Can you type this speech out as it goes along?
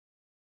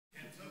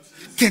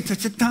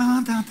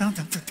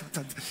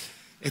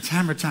It's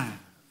hammer time.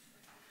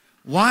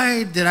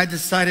 Why did I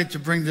decide to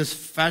bring this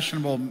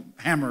fashionable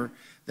hammer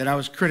that I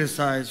was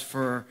criticized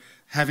for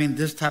having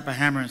this type of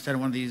hammer instead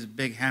of one of these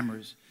big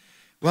hammers?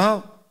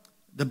 Well,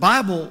 the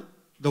Bible,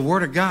 the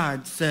Word of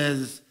God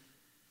says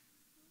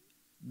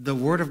the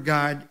Word of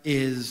God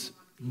is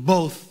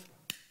both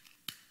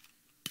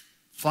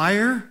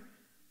fire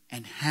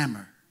and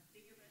hammer.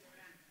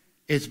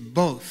 It's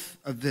both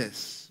of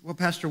this. Well,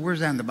 Pastor, where's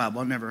that in the Bible?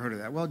 I've never heard of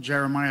that. Well,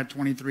 Jeremiah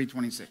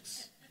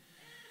 23:26.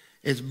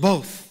 It's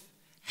both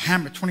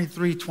hammer,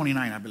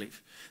 23:29, I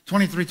believe.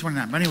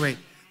 23:29. But anyway,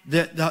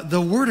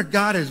 the Word of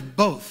God is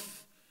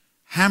both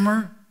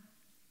hammer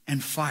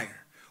and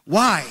fire.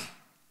 Why?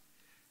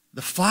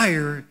 The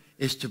fire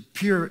is to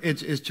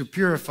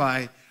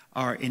purify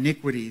our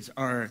iniquities,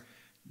 our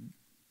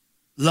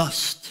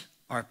lust,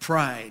 our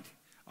pride,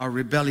 our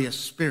rebellious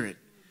spirit,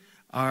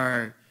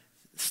 our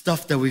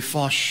stuff that we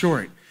fall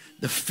short,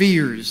 the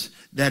fears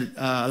that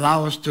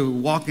allow us to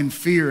walk in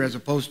fear as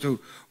opposed to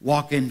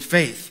walk in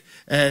faith.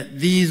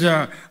 These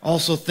are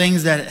also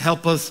things that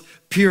help us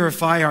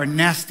purify our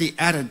nasty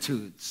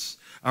attitudes,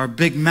 our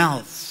big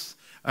mouths,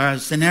 our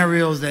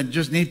scenarios that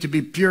just need to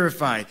be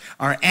purified,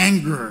 our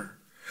anger,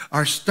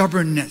 our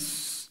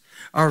stubbornness,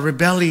 our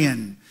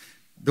rebellion.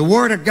 The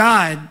Word of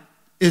God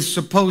is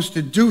supposed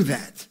to do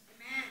that.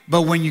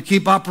 But when you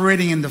keep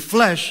operating in the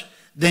flesh,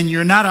 then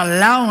you're not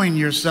allowing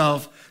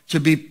yourself to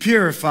be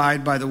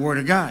purified by the Word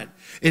of God.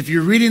 If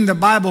you're reading the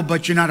Bible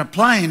but you're not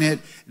applying it,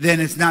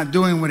 then it's not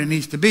doing what it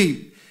needs to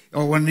be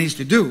or what it needs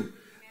to do.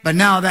 But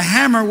now the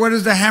hammer, where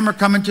does the hammer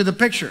come into the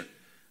picture?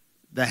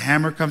 The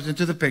hammer comes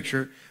into the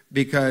picture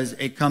because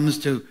it comes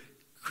to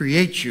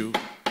create you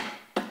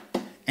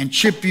and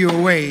chip you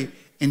away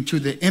into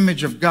the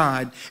image of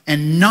God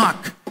and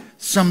knock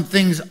some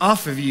things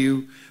off of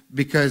you,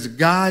 because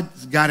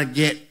God's got to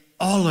get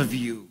all of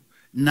you,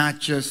 not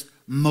just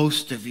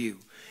most of you.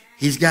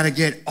 He's got to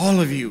get all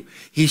of you.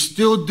 He's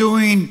still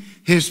doing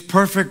His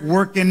perfect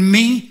work in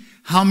me.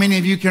 How many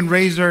of you can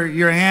raise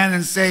your hand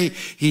and say,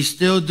 He's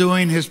still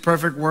doing His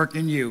perfect work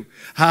in you?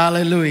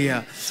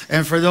 Hallelujah.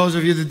 And for those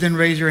of you that didn't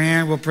raise your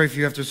hand, we'll pray for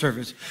you after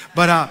service.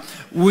 But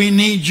we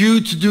need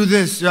you to do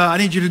this. I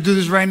need you to do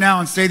this right now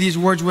and say these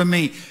words with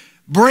me.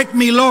 Break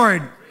me,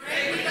 Lord.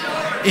 Break me,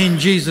 Lord. In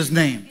Jesus'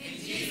 name. In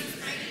Jesus'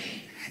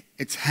 name.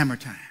 It's hammer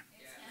time.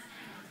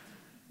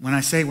 When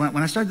I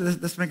start,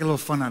 let's make a little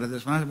fun out of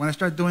this. When I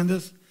start doing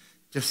this,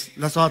 just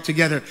let's all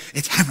together.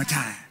 It's hammer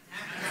time.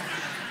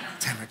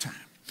 It's hammer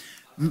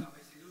time.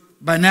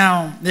 By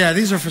now, yeah,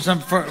 these are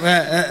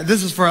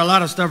this is for a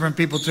lot of stubborn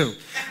people too.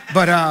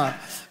 But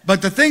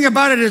the thing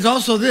about it is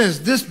also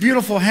this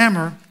beautiful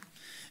hammer.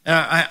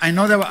 I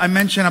know that I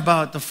mentioned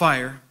about the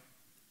fire.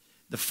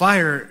 The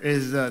fire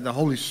is the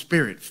Holy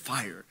Spirit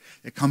fire.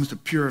 It comes to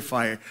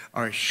purify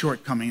our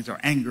shortcomings, our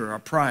anger, our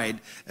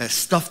pride,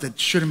 stuff that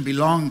shouldn't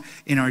belong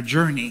in our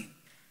journey.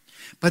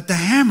 But the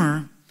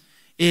hammer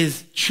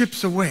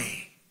chips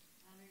away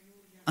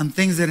on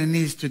things that it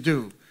needs to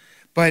do.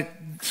 But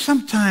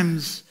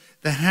sometimes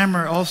the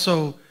hammer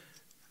also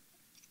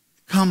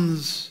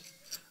comes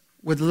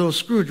with a little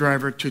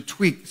screwdriver to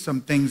tweak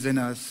some things in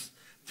us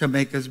to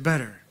make us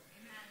better.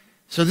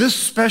 So this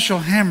special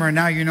hammer,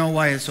 now you know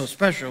why it's so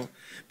special,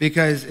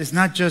 because it's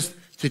not just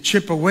to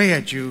chip away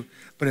at you,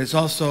 but it's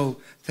also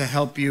to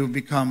help you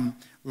become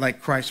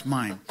like Christ's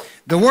mind.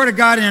 The Word of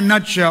God in a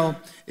nutshell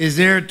is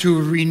there to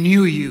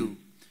renew you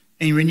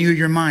and renew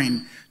your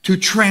mind, to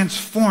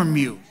transform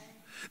you.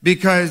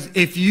 Because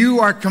if you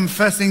are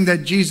confessing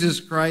that Jesus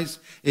Christ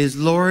is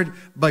Lord,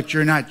 but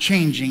you're not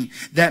changing,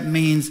 that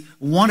means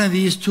one of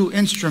these two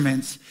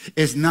instruments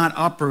is not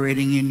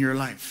operating in your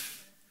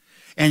life.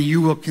 And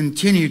you will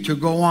continue to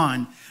go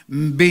on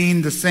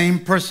being the same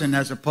person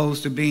as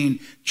opposed to being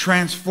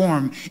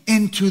transformed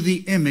into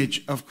the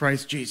image of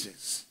Christ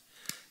Jesus.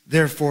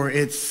 Therefore,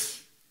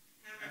 it's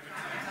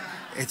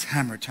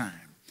hammer time.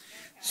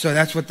 So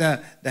that's what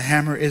the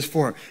hammer is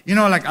for. You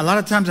know, like a lot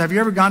of times, have you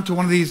ever gone to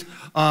one of these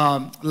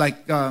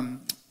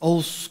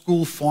old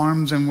school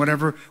farms and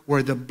whatever,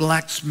 where the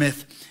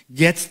blacksmith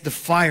gets the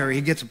fire,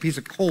 he gets a piece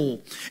of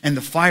coal, and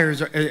the fire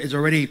is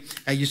already,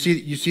 you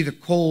see the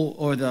coal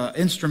or the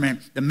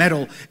instrument, the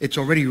metal, it's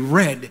already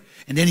red,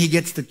 and then he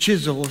gets the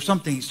chisel or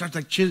something, he starts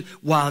like chisel,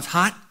 while it's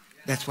hot,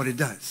 that's what it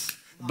does.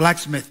 The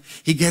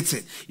blacksmith, he gets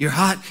it. You're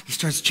hot, he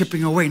starts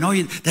chipping away. No,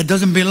 that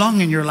doesn't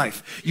belong in your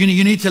life. You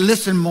need to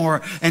listen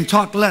more and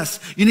talk less.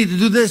 You need to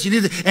do this,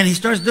 and he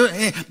starts doing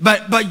it,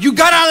 but you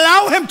gotta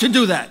allow him to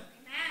do that.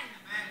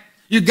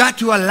 You got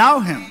to allow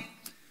him.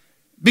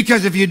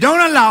 Because if you don't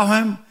allow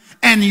him,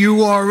 and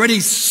you are already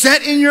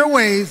set in your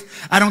ways,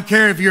 I don't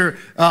care if you're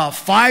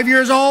 5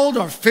 years old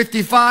or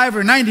 55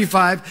 or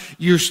 95,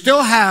 you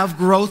still have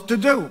growth to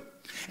do.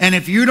 And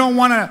if you don't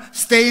want to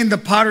stay in the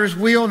potter's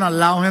wheel and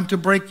allow him to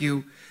break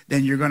you,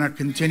 then you're going to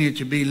continue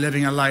to be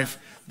living a life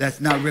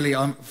that's not really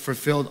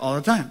fulfilled all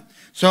the time.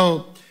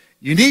 So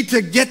you need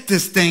to get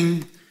this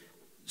thing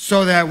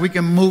so that we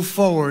can move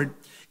forward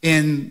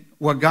in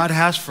what God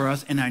has for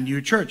us in our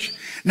new church.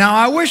 Now,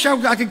 I wish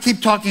I could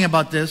keep talking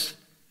about this,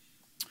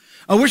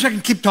 I wish I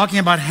could keep talking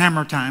about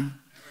hammer time,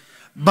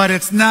 but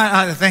it's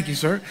not. Thank you,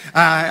 sir.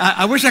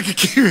 I wish I could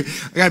keep,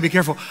 I gotta be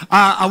careful.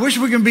 I wish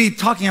we could be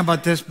talking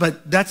about this,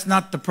 but that's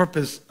not the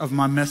purpose of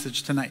my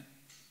message tonight.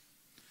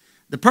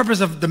 The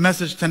purpose of the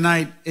message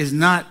tonight is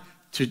not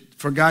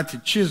for God to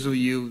chisel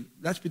you.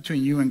 That's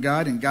between you and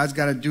God's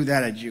got to do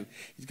that at you.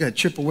 He's got to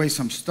chip away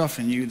some stuff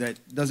in you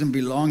that doesn't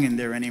belong in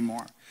there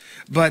anymore.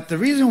 But the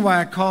reason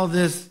why I call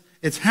this,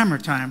 it's hammer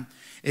time,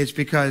 is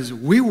because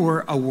we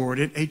were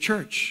awarded a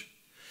church.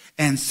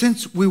 And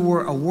since we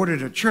were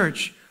awarded a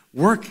church,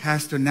 work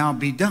has to now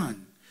be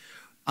done.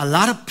 A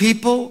lot of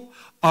people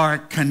are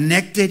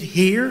connected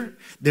here.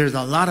 There's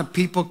a lot of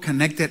people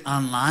connected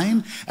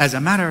online. As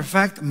a matter of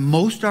fact,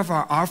 most of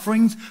our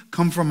offerings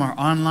come from our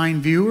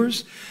online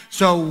viewers.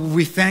 So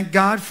we thank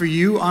God for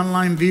you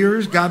online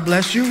viewers. God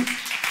bless you.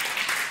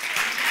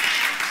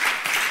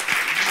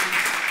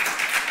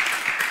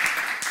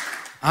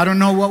 I don't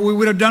know what we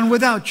would have done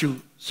without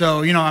you.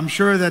 So, I'm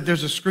sure that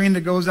there's a screen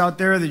that goes out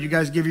there that you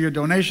guys give your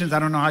donations. I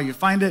don't know how you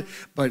find it,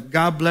 but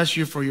God bless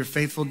you for your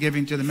faithful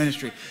giving to the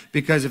ministry.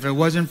 Because if it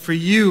wasn't for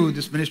you,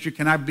 this ministry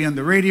cannot be on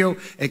the radio.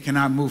 It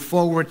cannot move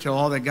forward to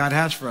all that God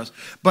has for us.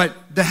 But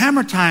the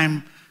Hammer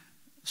Time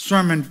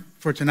sermon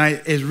for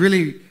tonight is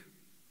really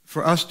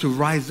for us to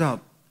rise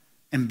up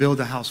and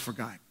build a house for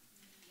God.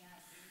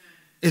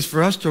 It's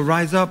for us to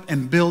rise up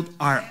and build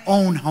our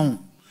own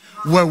home,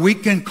 where we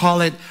can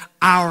call it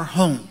our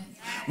home,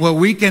 where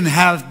we can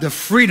have the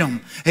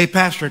freedom. Hey,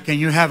 Pastor, can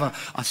you have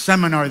a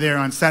seminar there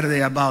on Saturday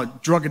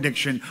about drug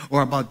addiction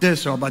or about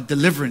this or about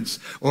deliverance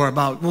or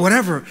about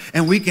whatever,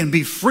 and we can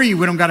be free.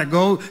 We don't got to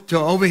go to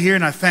over here.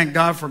 And I thank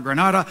God for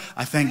Granada.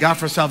 I thank God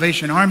for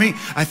Salvation Army.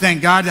 I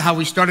thank God how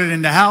we started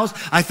in the house.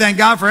 I thank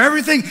God for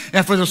everything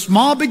and for the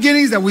small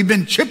beginnings that we've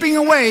been chipping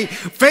away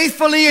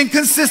faithfully and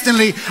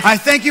consistently. I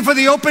thank you for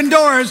the open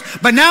doors,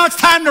 but now it's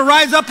time to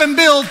rise up and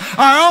build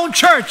our own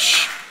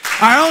church.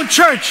 Our own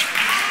church.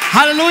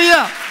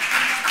 Hallelujah.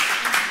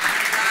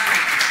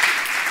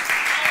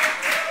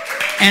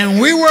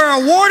 And we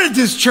were awarded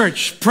this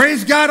church.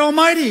 Praise God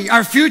Almighty.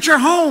 Our future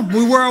home.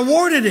 We were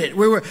awarded it.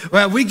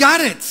 We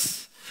got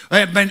it.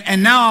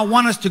 And now I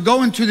want us to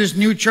go into this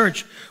new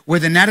church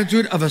with an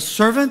attitude of a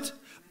servant.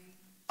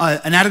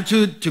 An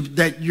attitude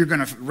that you're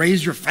going to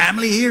raise your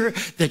family here,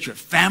 that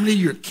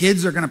your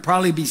kids are going to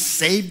probably be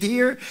saved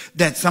here,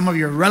 that some of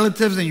your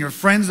relatives and your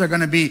friends are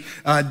going to be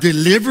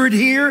delivered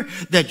here,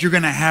 that you're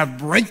going to have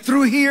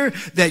breakthrough here,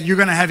 that you're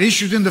going to have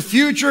issues in the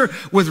future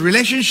with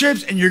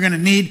relationships, and you're going to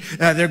need,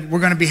 we're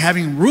going to be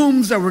having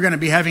rooms, that we're going to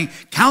be having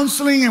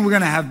counseling, and we're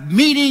going to have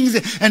meetings,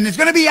 and it's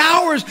going to be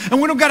hours,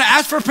 and we don't got to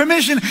ask for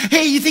permission.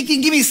 Hey, you think you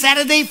can give me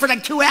Saturday for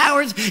like 2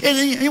 hours?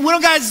 And we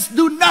don't got to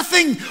do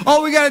nothing.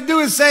 All we got to do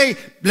is say,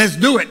 let's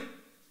do it.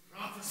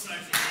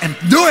 And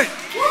do it.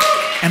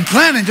 And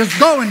plan and just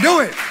go and do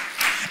it.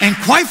 And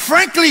quite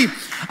frankly,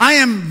 I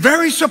am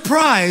very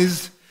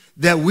surprised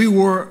that we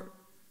were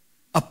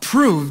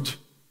approved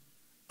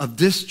of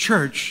this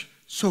church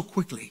so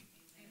quickly.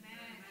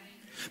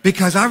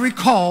 Because I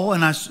recall,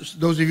 and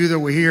those of you that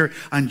were here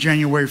on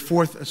January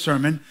 4th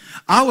sermon,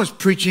 I was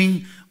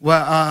preaching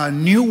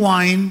new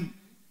wine.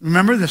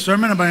 Remember the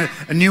sermon about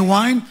a new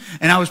wine?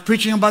 And I was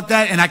preaching about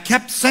that, and I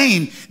kept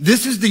saying,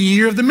 this is the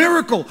year of the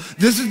miracle.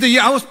 This is the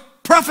year. I was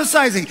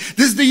prophesizing.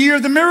 This is the year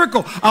of the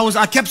miracle.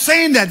 I kept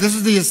saying that. This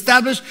is the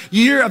established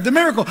year of the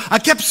miracle. I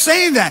kept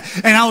saying that,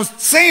 and I was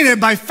saying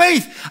it by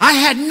faith. I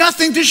had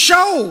nothing to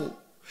show.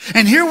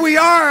 And here we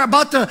are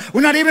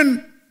we're not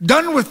even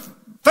done with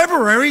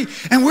February,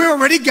 and we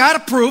already got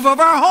approval of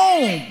our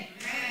home.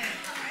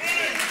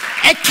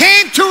 It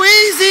came too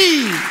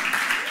easy.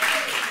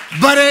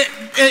 But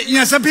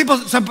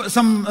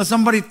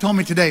somebody told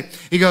me today,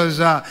 he goes,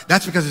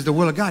 that's because it's the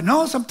will of God.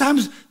 No,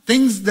 sometimes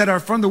things that are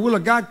from the will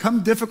of God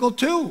come difficult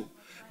too,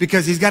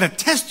 because he's got to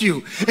test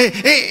you. It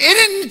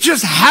didn't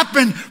just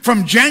happen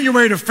from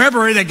January to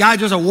February that God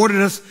just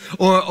awarded us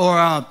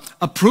or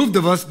approved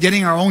of us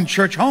getting our own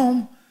church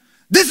home.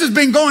 This has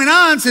been going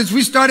on since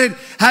I started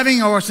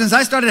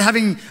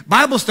having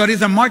Bible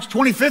studies on March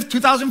 25th,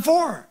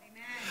 2004.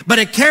 But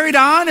it carried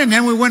on, and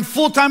then we went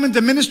full-time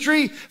into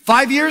ministry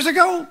 5 years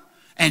ago.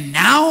 And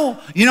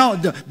now,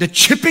 the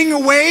chipping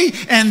away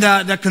and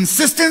the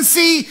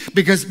consistency,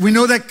 because we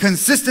know that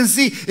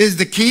consistency is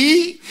the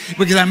key,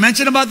 because I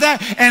mentioned about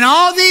that. And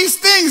all these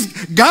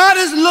things, God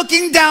is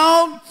looking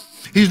down.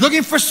 He's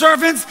looking for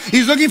servants.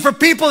 He's looking for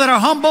people that are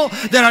humble,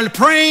 that are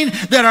praying,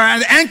 that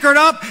are anchored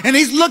up. And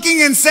he's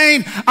looking and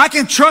saying, I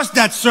can trust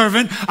that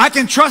servant. I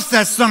can trust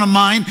that son of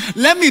mine.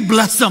 Let me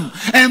bless him.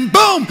 And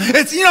boom,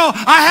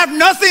 I have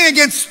nothing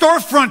against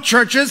storefront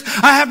churches.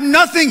 I have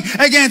nothing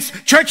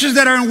against churches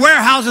that are in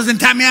warehouses in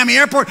Miami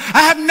Airport.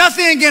 I have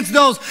nothing against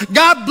those.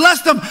 God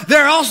bless them.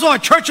 They're also a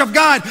church of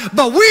God.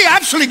 But we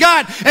actually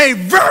got a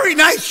very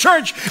nice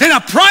church in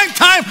a prime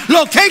time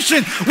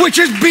location, which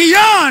is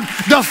beyond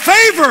the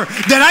favor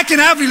that I can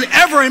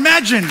ever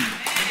imagine.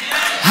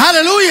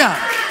 Hallelujah.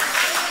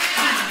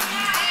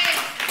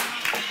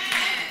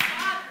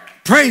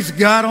 Praise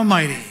God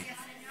Almighty.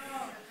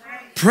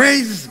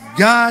 Praise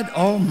God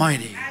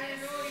Almighty.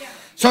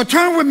 So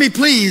turn with me,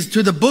 please,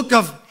 to the book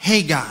of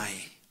Haggai.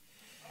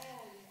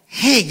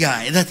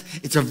 Haggai.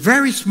 It's a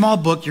very small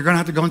book. You're going to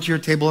have to go into your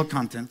table of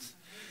contents.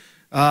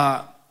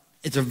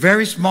 It's a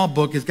very small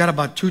book. It's got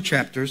about 2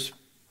 chapters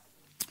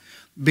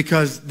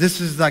because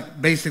this is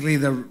like basically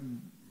the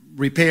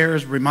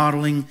repairs,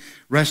 remodeling,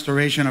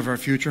 restoration of our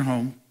future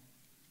home.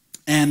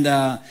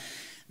 And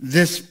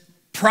this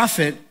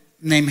prophet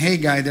named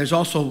Haggai, there's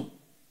also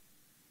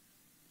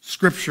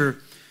scripture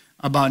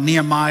about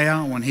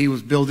Nehemiah when he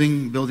was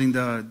building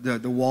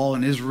the wall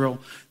in Israel.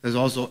 There's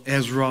also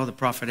Ezra, the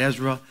prophet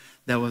Ezra,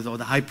 that was, or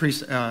the high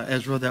priest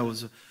Ezra, that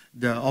was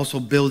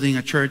also building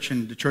a church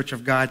and the church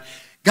of God.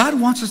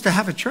 God wants us to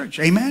have a church.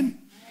 Amen?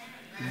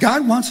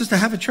 God wants us to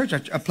have a church,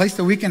 a place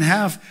that we can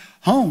have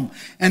home.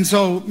 And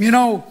so, you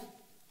know,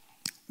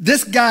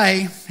 this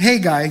guy,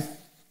 Haggai,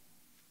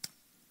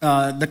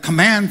 the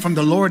command from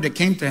the Lord that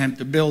came to him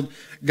to build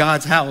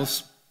God's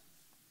house,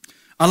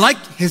 I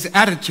like his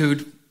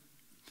attitude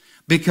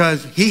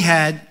because he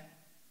had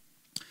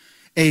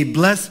a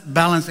blessed,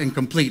 balanced, and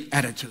complete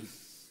attitude.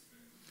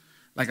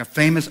 Like a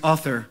famous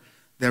author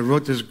that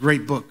wrote this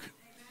great book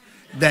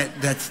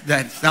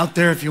that's out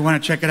there if you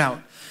want to check it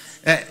out.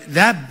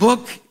 That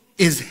book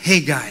is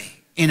Haggai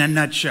in a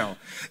nutshell.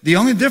 The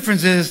only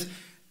difference is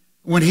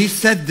when he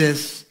said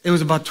this, it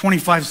was about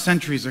 25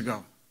 centuries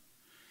ago.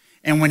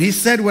 And when he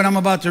said what I'm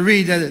about to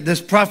read,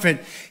 this prophet,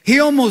 he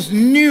almost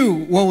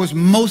knew what was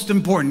most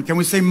important. Can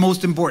we say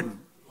most important?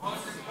 Most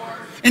important.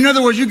 In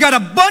other words, you got a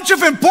bunch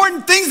of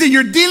important things that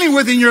you're dealing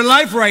with in your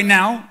life right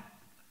now,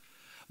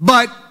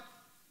 but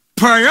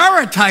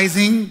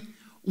prioritizing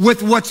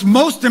with what's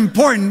most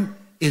important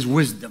is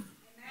wisdom.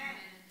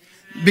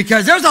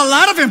 Because there's a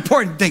lot of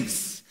important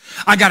things.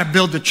 I got to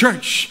build the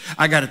church.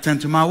 I got to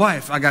tend to my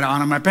wife. I got to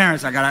honor my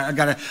parents. I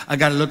got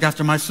to look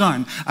after my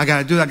son. I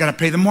got to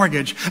pay the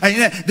mortgage.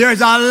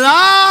 There's a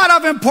lot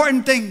of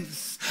important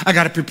things. I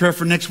got to prepare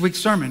for next week's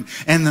sermon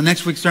and the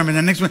next week's sermon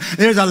and the next one.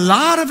 There's a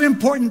lot of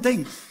important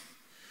things.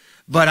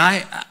 But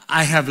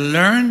I have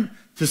learned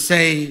to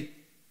say,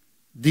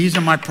 these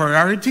are my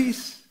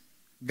priorities.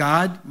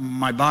 God,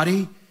 my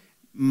body,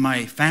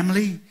 my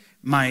family,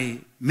 my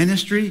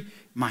ministry,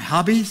 my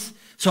hobbies.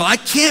 So I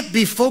can't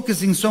be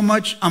focusing so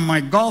much on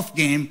my golf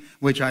game,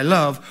 which I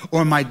love,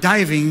 or my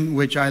diving,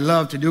 which I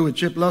love to do with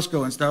Chip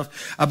Lusko and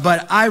stuff.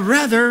 But I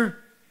rather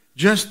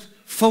just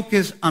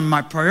focus on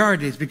my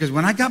priorities, because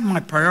when I got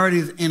my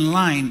priorities in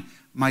line,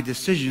 my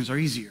decisions are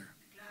easier.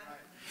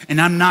 And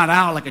I'm not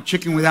out like a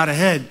chicken without a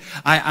head.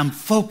 I'm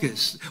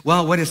focused.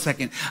 Well, wait a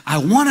second. I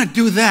want to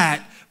do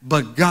that,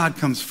 but God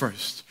comes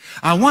first.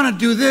 I want to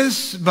do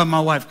this, but my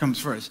wife comes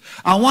first.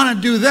 I want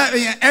to do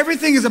that.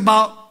 Everything is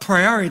about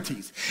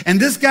priorities. And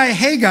this guy,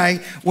 Haggai,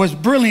 was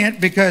brilliant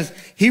because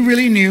he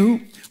really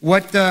knew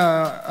what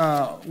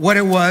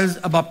it was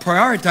about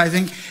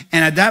prioritizing.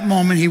 And at that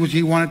moment,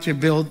 he wanted to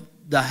build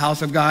the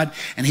house of God.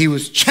 And he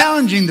was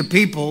challenging the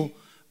people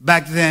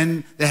back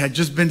then that had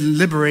just been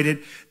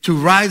liberated to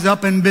rise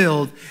up and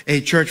build a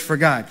church for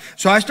God.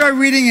 So I started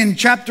reading in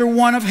chapter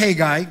 1 of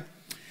Haggai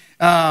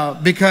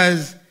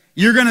because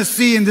you're going to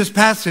see in this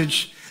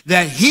passage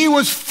that he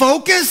was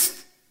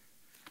focused,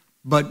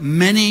 but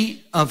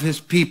many of his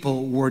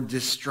people were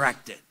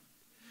distracted.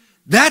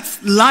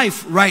 That's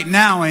life right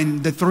now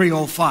in the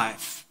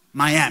 305,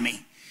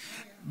 Miami.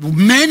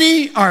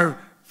 Many are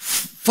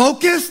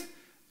focused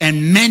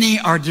and many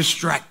are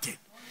distracted.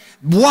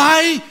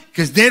 Why?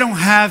 Because they don't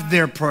have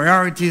their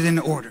priorities in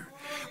order.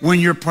 When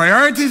your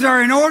priorities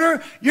are in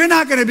order, you're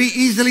not going to be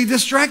easily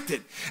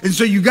distracted. And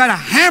so you got to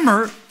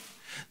hammer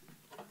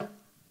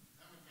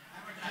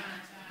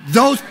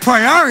those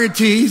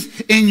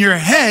priorities in your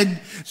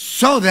head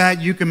so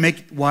that you can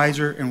make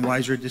wiser and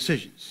wiser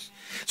decisions.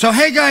 So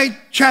Haggai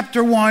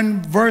chapter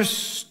 1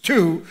 verse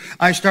 2,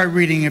 I start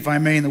reading, if I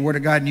may, in the Word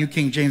of God, New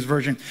King James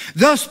Version.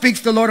 Thus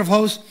speaks the Lord of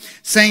hosts,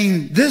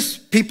 saying, this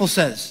people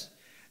says,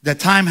 the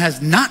time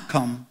has not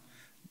come,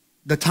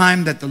 the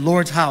time that the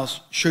Lord's house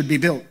should be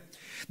built.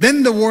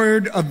 Then the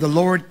word of the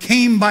Lord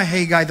came by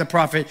Haggai the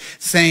prophet,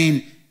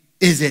 saying,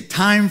 is it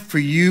time for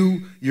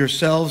you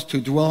yourselves to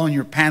dwell in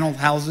your paneled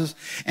houses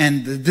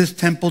and this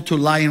temple to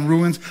lie in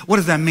ruins? What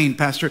does that mean,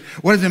 Pastor?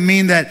 What does it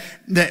mean that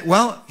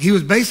well, he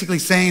was basically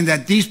saying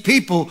that these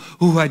people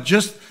who had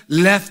just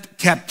left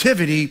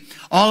captivity,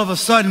 all of a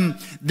sudden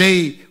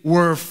they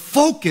were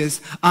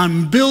focused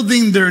on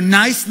building their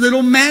nice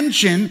little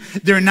mansion,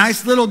 their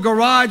nice little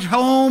garage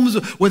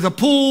homes with a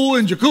pool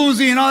and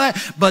jacuzzi and all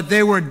that, but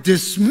they were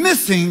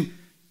dismissing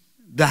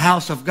the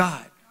house of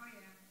God.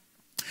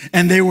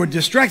 And they were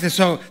distracted.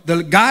 So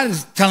God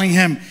is telling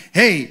him,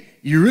 hey,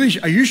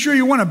 are you sure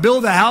you want to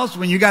build a house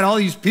when you got all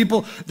these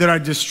people that are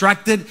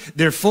distracted?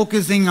 They're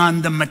focusing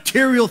on the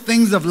material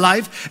things of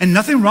life. And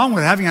nothing wrong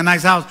with having a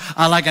nice house.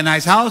 I like a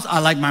nice house. I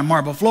like my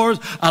marble floors.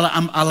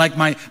 I like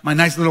my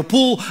nice little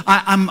pool.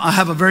 I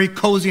have a very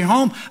cozy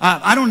home.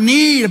 I don't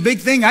need a big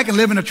thing. I can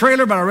live in a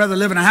trailer, but I'd rather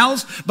live in a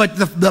house. But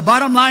the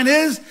bottom line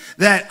is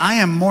that I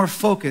am more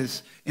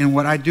focused in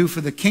what I do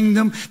for the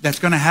kingdom that's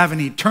going to have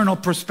an eternal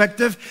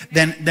perspective,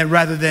 then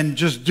rather than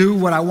just do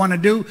what I want to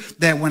do,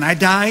 that when I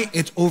die,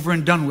 it's over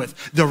and done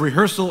with. The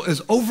rehearsal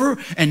is over,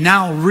 and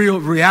now real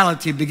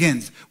reality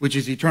begins, which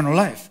is eternal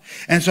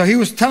life. And so he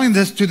was telling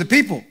this to the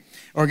people,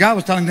 or God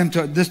was telling them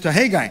this to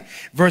Haggai.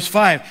 Verse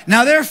 5,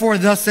 now therefore,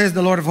 thus says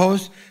the Lord of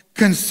hosts,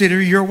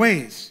 consider your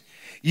ways.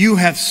 You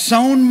have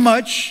sown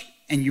much,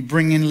 and you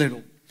bring in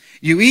little.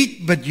 You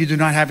eat, but you do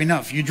not have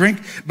enough. You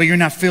drink, but you're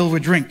not filled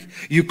with drink.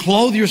 You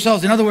clothe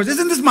yourselves. In other words,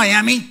 isn't this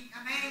Miami?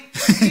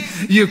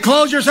 You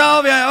clothe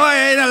yourself.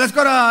 Let's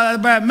go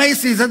to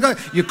Macy's. Let's go.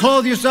 You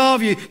clothe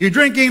yourself. You're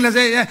drinking.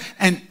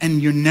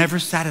 And you're never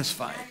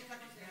satisfied.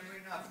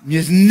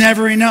 It's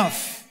never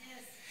enough.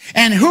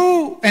 And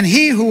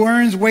he who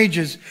earns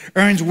wages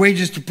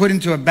to put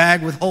into a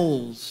bag with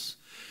holes.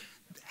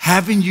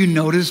 Haven't you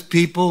noticed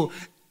people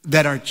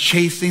that are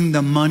chasing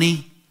the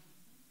money?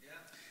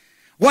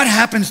 What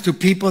happens to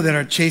people that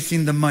are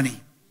chasing the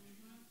money?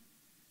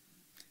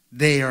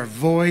 They are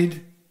void.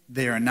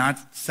 They are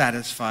not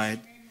satisfied.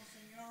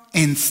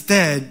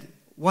 Instead,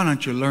 why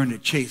don't you learn to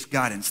chase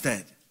God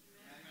instead?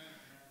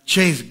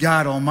 Chase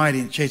God Almighty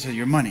and chase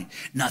your money.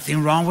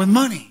 Nothing wrong with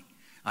money.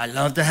 I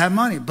love to have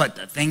money. But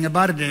the thing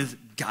about it is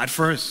God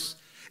first.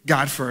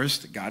 God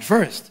first. God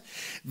first.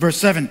 Verse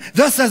 7,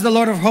 thus says the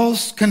Lord of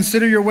hosts,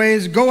 consider your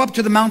ways. Go up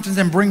to the mountains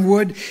and bring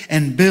wood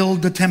and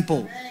build the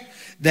temple.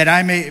 That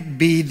I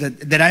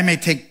may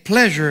take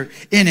pleasure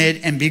in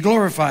it and be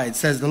glorified,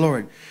 says the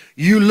Lord.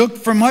 You looked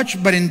for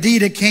much, but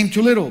indeed it came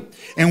too little.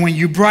 And when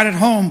you brought it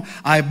home,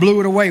 I blew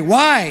it away.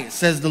 Why,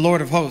 says the Lord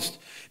of hosts?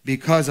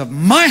 Because of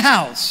my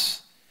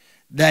house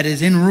that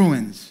is in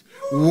ruins,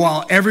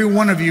 while every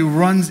one of you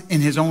runs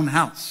in his own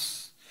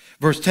house.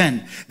 Verse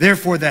 10,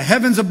 therefore the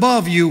heavens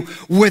above you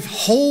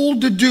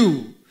withhold the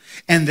dew,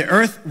 and the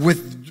earth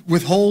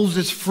withholds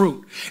its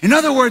fruit. In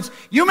other words,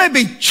 you may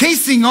be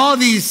chasing all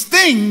these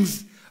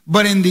things,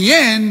 but in the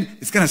end,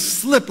 it's going to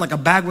slip like a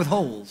bag with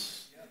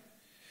holes.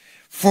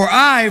 For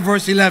I,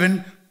 verse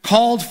 11,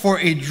 called for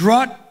a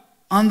drought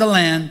on the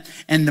land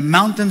and the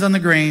mountains on the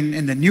grain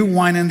and the new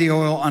wine and the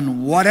oil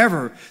on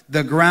whatever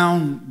the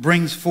ground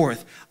brings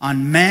forth,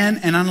 on man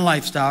and on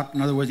livestock,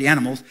 in other words, the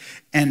animals,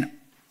 and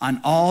on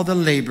all the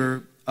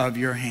labor of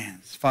your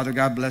hands. Father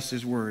God, bless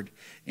his word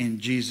in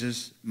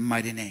Jesus'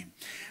 mighty name.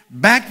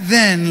 Back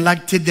then,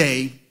 like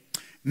today,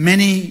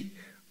 many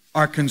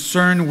are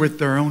concerned with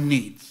their own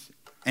needs.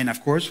 And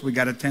of course, we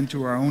got to tend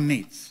to our own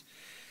needs.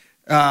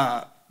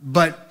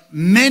 But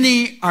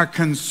many are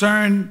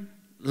concerned,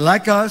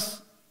 like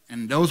us,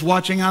 and those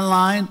watching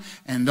online,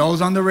 and those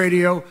on the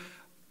radio.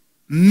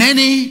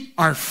 Many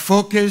are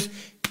focused,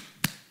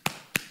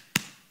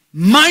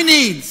 my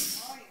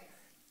needs,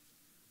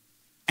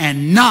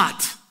 and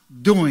not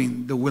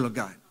doing the will of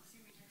God.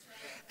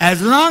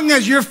 As long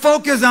as you're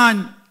focused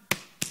on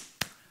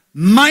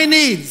my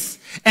needs,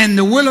 and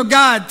the will of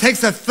God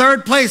takes a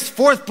third place,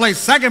 fourth place,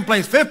 second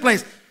place, fifth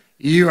place,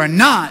 you are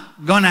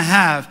not going to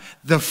have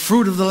the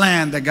fruit of the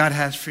land that God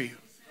has for you.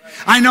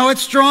 I know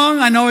it's strong.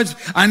 I know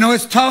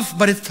it's tough,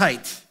 but it's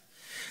tight.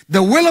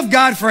 The will of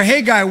God for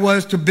Haggai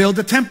was to build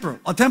a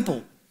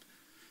temple.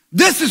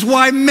 This is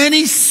why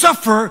many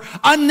suffer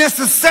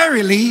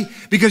unnecessarily,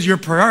 because your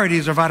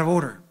priorities are out of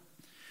order.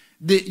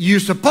 You're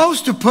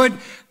supposed to put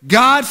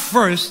God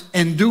first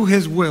and do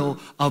his will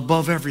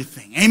above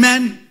everything.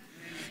 Amen?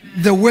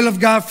 The will of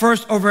God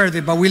first over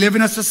everything. But we live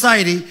in a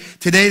society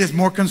today that's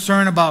more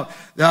concerned about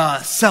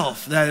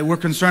self. We're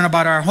concerned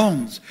about our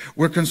homes.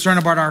 We're concerned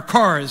about our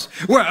cars.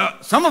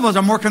 Some of us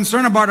are more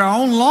concerned about our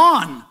own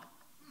lawn.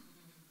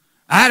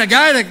 I had a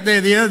guy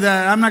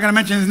that I'm not going to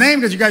mention his name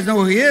because you guys know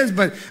who he is,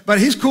 but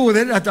he's cool with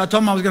it. I told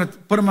him I was going to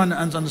put him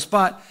on the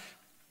spot.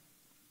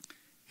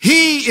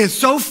 He is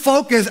so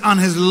focused on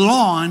his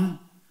lawn,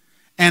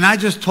 and I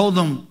just told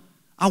him,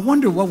 I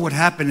wonder what would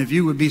happen if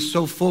you would be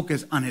so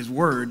focused on his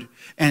word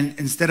and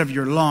instead of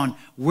your lawn,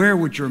 where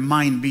would your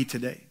mind be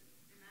today?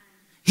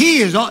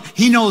 He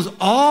knows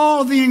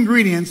all the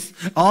ingredients,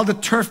 all the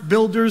turf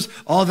builders,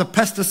 all the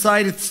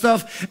pesticide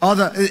stuff,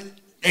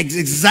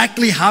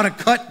 exactly how to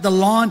cut the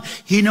lawn.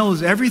 He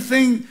knows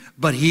everything,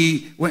 but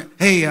he went,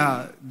 hey,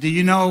 do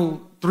you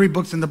know 3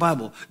 books in the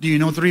Bible? Do you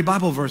know 3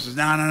 Bible verses?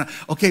 No.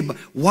 Okay, but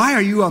why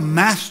are you a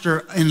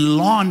master in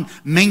lawn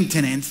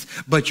maintenance,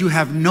 but you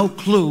have no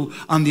clue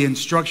on the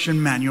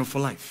instruction manual for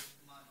life?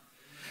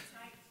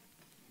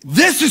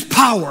 This is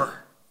power.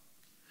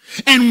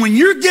 And when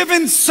you're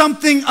given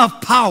something of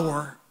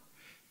power,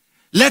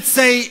 let's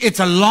say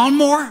it's a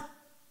lawnmower,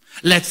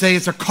 let's say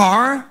it's a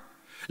car,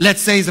 let's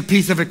say it's a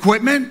piece of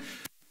equipment,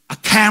 a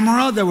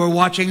camera that we're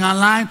watching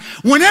online.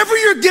 Whenever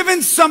you're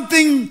given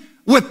something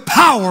with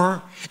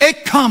power,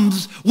 it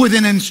comes with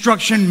an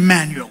instruction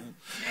manual.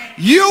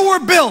 You were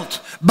built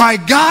by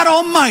God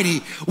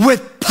Almighty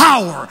with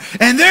power,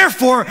 and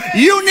therefore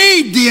you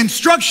need the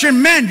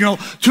instruction manual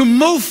to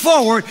move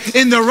forward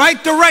in the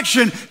right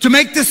direction to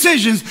make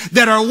decisions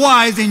that are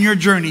wise in your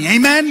journey.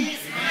 Amen?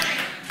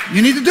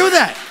 You need to do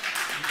that.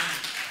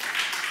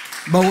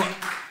 But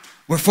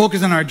we're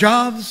focused on our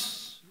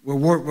jobs.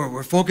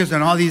 We're focused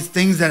on all these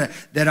things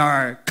that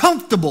are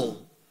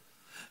comfortable,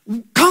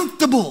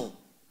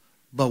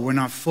 but we're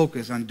not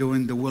focused on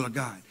doing the will of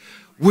God.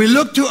 We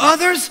look to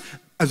others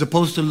as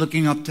opposed to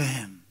looking up to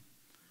Him.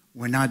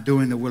 We're not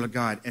doing the will of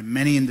God. And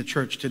many in the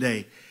church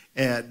today,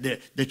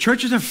 the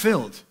churches are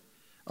filled.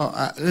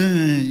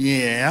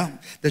 Yeah,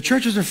 the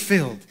churches are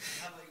filled.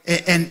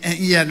 And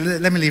yeah,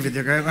 let me leave it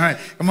there. All right.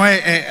 Como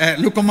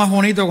look más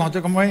bonito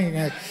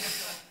como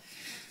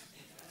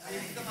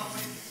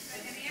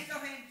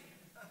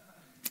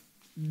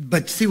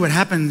But see, what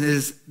happens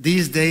is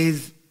these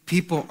days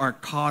people are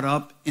caught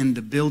up in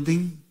the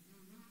building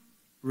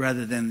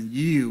rather than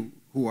you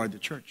who are the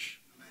church.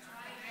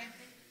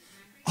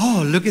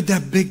 Oh, look at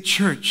that big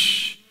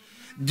church.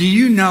 Do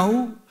you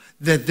know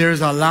that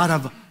there's a lot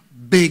of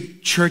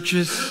big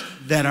churches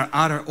that are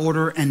out of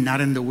order and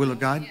not in the will of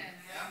God?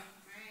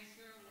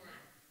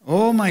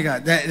 Oh my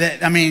God.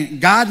 I mean,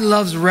 God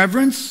loves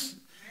reverence,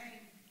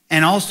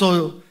 and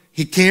also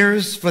He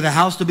cares for the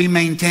house to be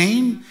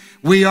maintained.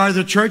 We are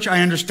the church,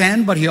 I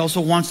understand, but He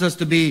also wants us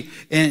to be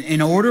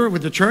in order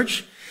with the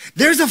church.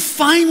 There's a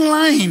fine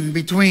line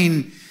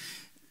between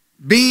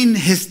being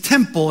His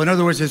temple, in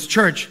other words, His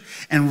church,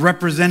 and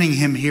representing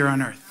Him here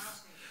on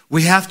earth.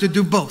 We have to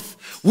do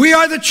both. We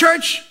are the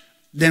church,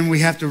 then we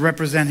have to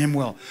represent Him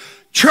well.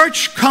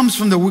 Church comes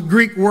from the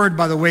Greek word,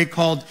 by the way,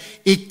 called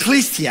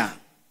ecclesia,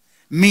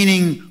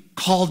 meaning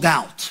called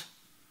out.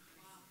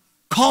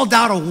 Called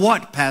out of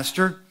what,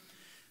 Pastor?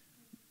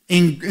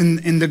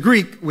 In the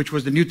Greek, which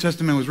was the New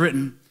Testament was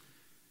written,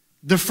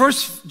 there's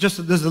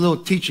a little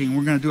teaching.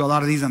 We're going to do a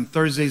lot of these on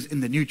Thursdays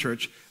in the new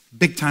church,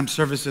 big time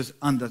services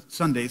on the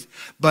Sundays.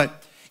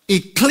 But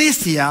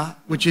ecclesia,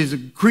 which is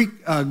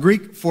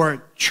Greek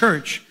for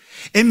church,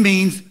 it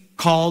means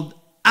called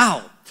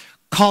out.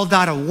 Called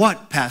out of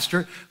what,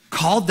 Pastor?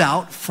 Called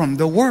out from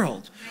the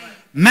world.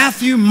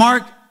 Matthew,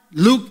 Mark,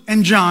 Luke,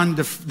 and John,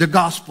 the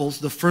Gospels,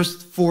 the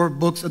first 4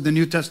 books of the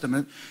New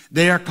Testament,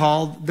 they are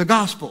called the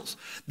Gospels.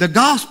 The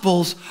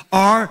Gospels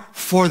are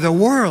for the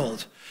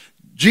world.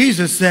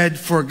 Jesus said,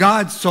 for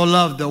God so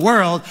loved the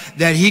world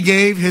that He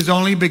gave His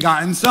only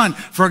begotten Son.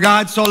 For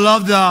God so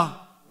loved the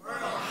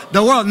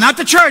world, not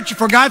the church.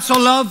 For God so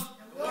loved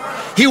the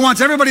world. He wants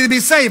everybody to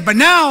be saved. But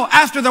now,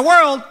 after the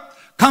world,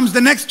 comes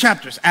the next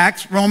chapters.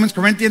 Acts, Romans,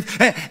 Corinthians.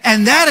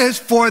 And that is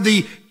for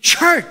the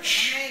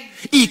church.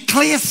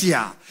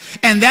 Ecclesia.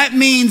 And that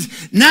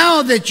means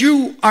now that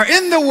you are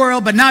in the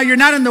world, but now you're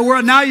not in the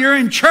world. Now you're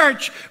in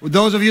church. With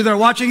those of you that are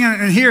watching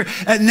and here,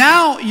 and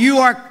now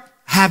you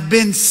have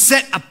been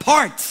set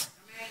apart.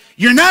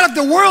 You're not of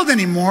the world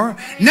anymore.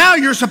 Now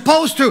you're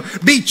supposed to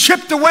be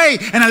chipped away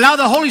and allow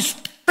the Holy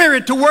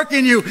Spirit to work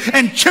in you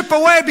and chip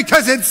away,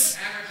 because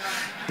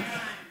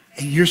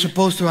and you're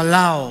supposed to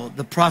allow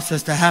the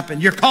process to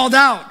happen. You're called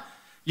out.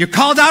 You're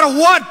called out of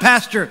what,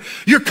 Pastor?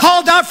 You're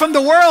called out from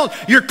the world.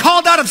 You're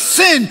called out of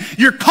sin.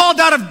 You're called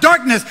out of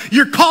darkness.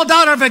 You're called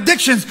out of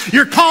addictions.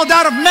 You're called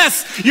out of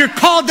mess. You're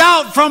called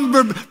out from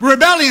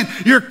rebellion.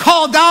 You're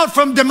called out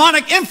from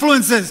demonic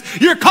influences.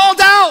 You're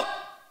called out.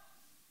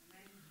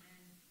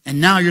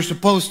 And now you're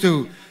supposed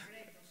to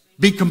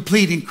be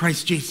complete in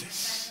Christ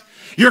Jesus.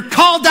 You're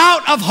called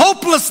out of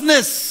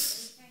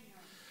hopelessness.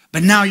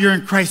 But now you're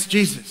in Christ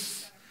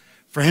Jesus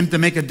for Him to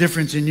make a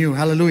difference in you.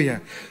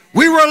 Hallelujah.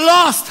 We were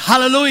lost,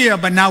 hallelujah,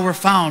 but now we're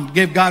found.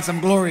 Give God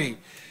some glory.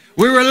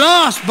 We were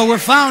lost, but we're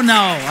found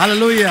now.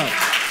 Hallelujah.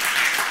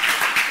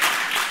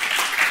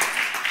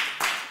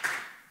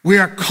 We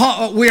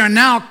are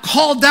now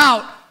called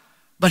out,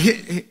 but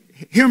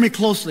hear me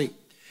closely.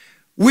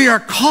 We are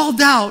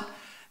called out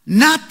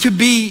not to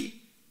be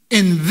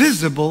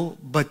invisible,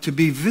 but to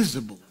be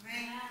visible.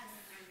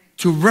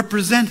 To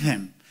represent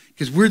Him,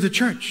 because we're the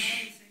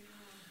church.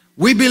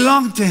 We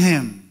belong to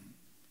Him.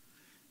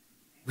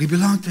 We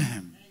belong to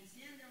Him.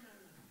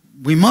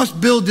 We must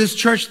build this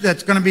church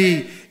that's going to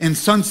be in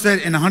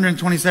Sunset in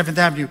 127th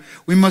Avenue.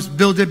 We must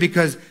build it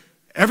because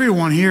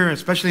everyone here,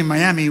 especially in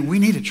Miami, we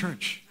need a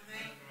church.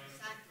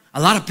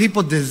 A lot of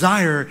people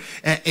desire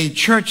a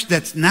church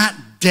that's not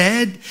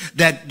dead,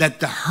 that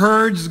the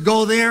herds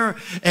go there.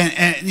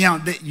 And you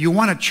know, you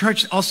want a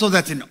church also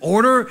that's in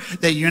order,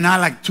 that you're not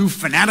like too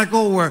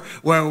fanatical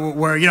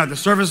where you know, the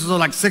services are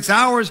like 6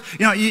 hours.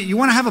 You know, you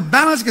want to have a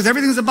balance, because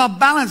everything's about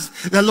balance.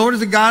 The Lord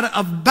is a God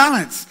of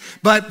balance.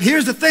 But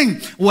here's the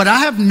thing. What I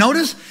have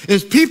noticed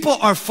is people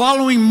are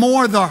following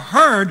more the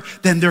herd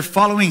than they're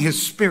following His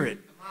Spirit.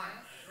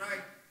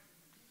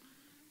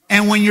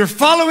 And when you're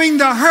following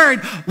the herd,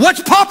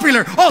 what's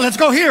popular? Oh, let's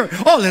go here.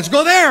 Oh, let's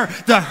go there.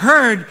 The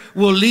herd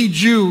will lead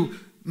you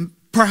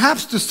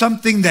perhaps to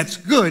something that's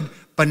good,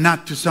 but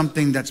not to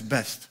something that's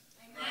best.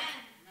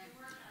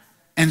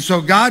 And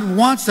so God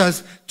wants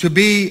us to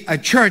be a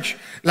church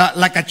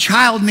like a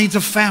child needs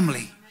a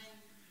family.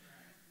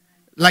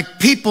 Like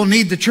people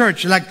need the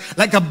church.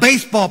 Like a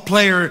baseball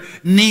player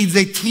needs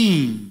a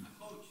team.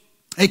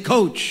 A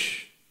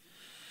coach.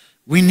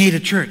 We need a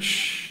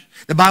church.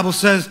 The Bible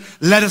says,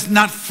 let us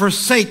not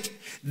forsake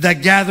the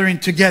gathering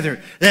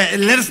together.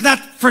 Let us not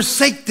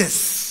forsake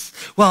this.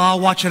 Well, I'll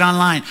watch it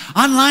online.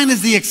 Online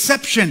is the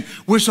exception.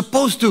 We're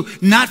supposed to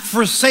not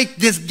forsake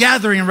this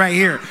gathering right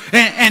here.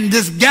 And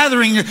this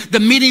gathering, the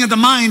meeting of the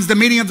minds, the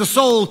meeting of the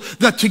soul,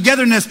 the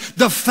togetherness,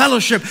 the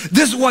fellowship.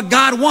 This is what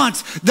God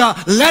wants.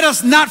 Let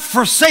us not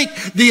forsake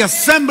the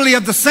assembly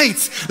of the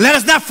saints. Let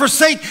us not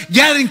forsake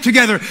gathering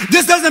together.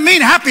 This doesn't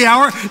mean happy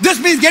hour. This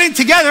means getting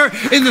together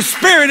in the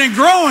spirit and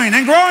growing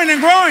and growing and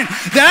growing.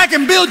 That I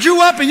can build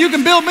you up and you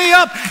can build me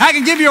up. I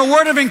can give you a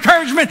word of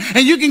encouragement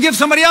and you can give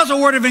somebody else a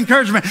word of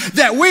encouragement.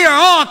 That we are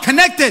all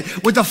connected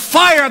with the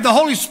fire of the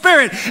Holy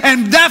Spirit,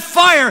 and that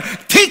fire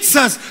teaches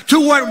us to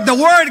what the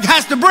word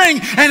has to bring,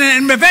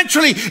 and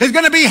eventually it's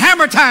going to be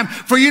hammer time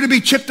for you to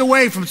be chipped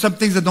away from some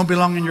things that don't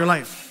belong in your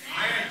life.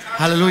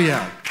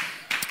 Hallelujah.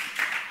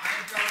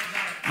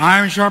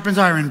 Iron sharpens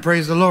iron.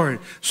 Praise the Lord.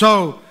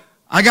 So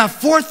I got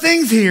 4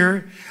 things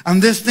here on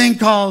this thing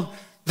called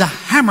the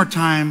hammer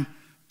time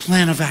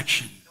plan of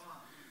action.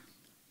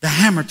 The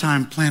hammer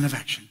time plan of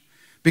action.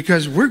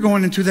 Because we're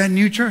going into that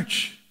new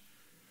church.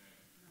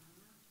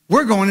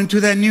 We're going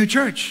into that new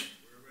church.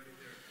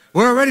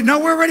 We're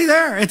already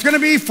there. It's going to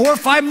be 4 or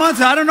 5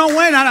 months. I don't know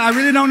when. I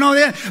really don't know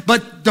yet.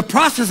 But the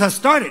process has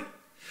started.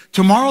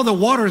 Tomorrow the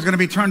water is going to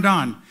be turned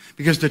on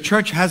because the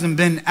church hasn't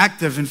been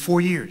active in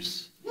 4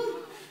 years.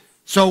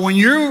 So when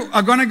you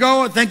are going to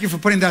go, thank you for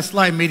putting that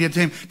slide, media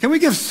team. Can we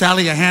give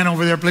Sally a hand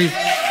over there, please?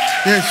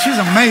 Yeah, she's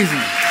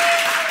amazing.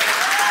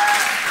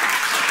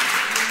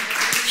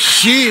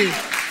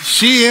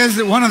 She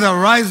is one of the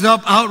Rise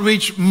Up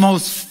Outreach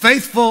most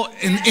faithful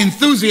and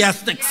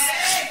enthusiastics.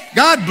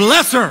 God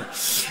bless her.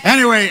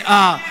 Anyway,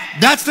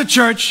 that's the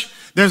church.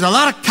 There's a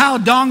lot of cow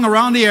dung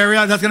around the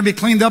area. That's going to be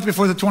cleaned up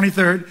before the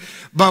 23rd.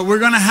 But we're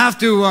going to have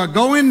to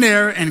go in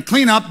there and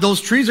clean up. Those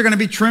trees are going to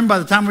be trimmed by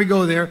the time we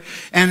go there.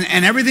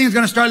 And everything's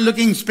going to start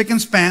looking spick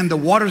and span. The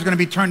water's going to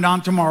be turned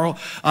on tomorrow.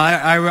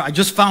 I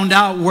just found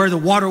out where the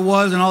water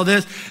was and all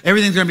this.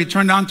 Everything's going to be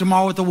turned on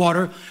tomorrow with the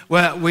water.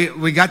 Well,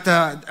 we got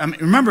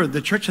remember,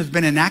 the church has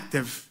been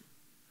inactive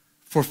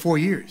for 4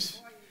 years.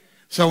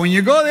 So when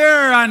you go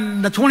there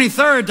on the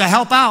 23rd to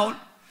help out,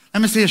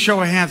 let me see a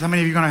show of hands. How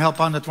many of you are going to help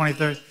on the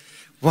 23rd?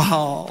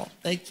 Wow,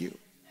 thank you.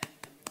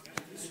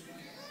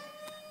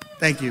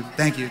 Thank you,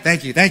 thank you,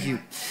 thank you, thank you.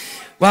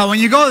 Well, when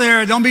you go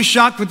there, don't be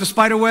shocked with the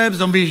spider webs.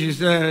 Don't be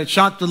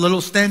shocked with the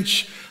little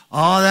stench.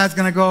 All that's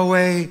going to go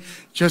away.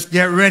 Just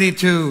get ready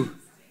to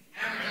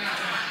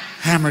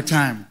hammer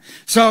time.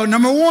 So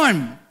number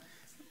 1,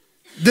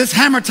 this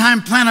hammer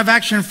time plan of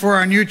action for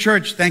our new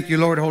church. Thank you,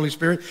 Lord, Holy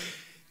Spirit.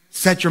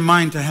 Set your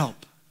mind to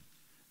help.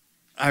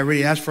 I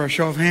already asked for a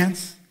show of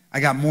hands. I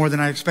got more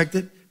than I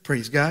expected.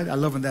 Praise God. I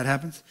love when that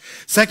happens.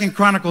 2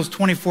 Chronicles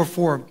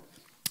 24:4.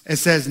 It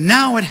says,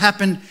 now it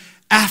happened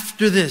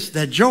after this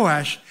that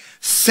Joash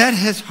set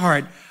his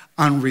heart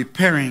on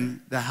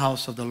repairing the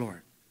house of the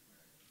Lord.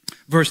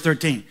 Verse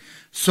 13.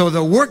 So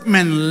the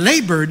workmen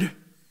labored.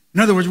 In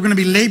other words, we're going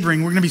to be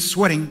laboring. We're going to be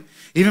sweating.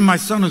 Even my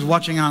son who's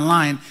watching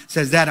online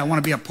says, Dad, I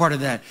want to be a part of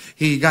that.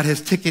 He got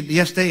his ticket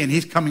yesterday and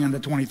he's coming on the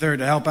 23rd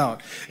to help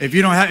out. If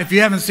you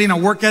haven't seen a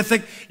work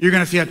ethic, you're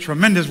going to see a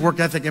tremendous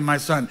work ethic in my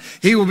son.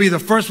 He will be the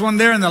first one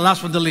there and the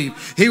last one to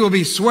leave. He will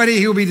be sweaty.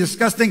 He will be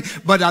disgusting.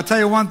 But I'll tell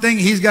you one thing.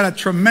 He's got a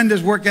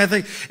tremendous work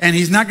ethic and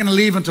he's not going to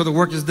leave until the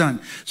work is done.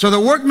 So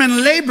the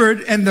workmen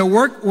labored and the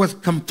work was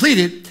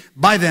completed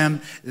by them.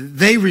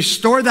 They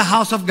restored the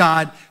house of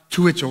God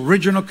to its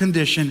original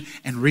condition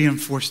and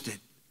reinforced it.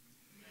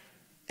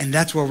 And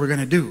that's what we're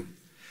going to do.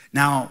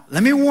 Now,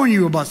 let me warn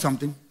you about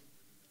something.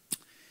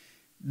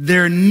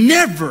 There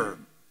never,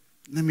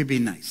 let me be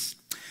nice.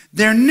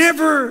 There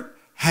never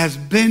has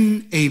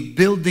been a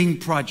building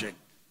project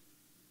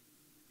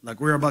like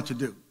we're about to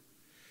do.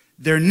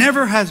 There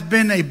never has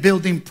been a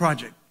building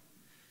project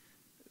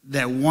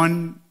that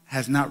one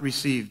has not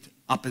received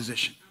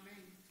opposition.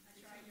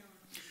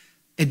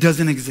 It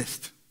doesn't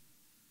exist.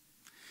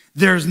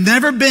 There's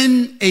never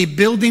been a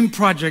building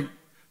project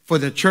for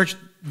the church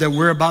that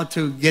we're about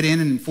to get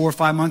in 4 or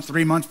 5 months,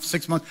 3 months,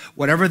 6 months,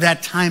 whatever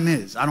that time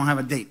is. I don't have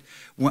a date.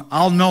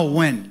 I'll know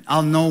when.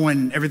 I'll know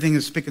when everything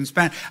is spick and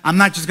span. I'm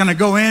not just going to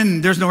go in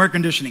and there's no air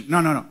conditioning.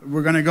 No.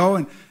 We're going to go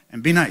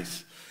and be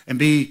nice and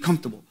be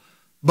comfortable.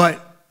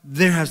 But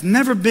there has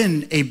never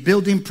been a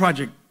building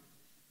project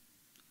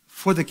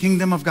for the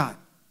kingdom of God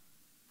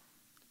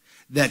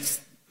that's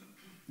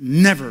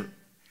never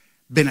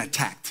been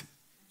attacked.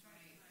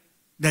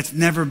 That's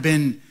never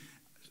been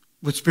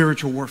with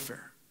spiritual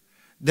warfare.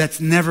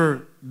 That's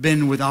never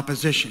been with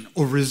opposition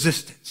or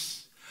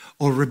resistance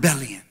or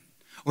rebellion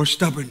or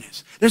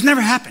stubbornness. There's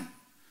never happened.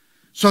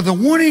 So the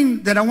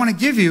warning that I want to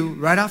give you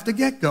right off the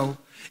get-go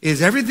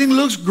is everything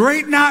looks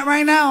great not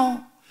right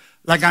now.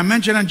 Like I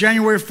mentioned on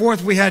January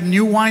 4th, we had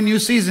new wine, new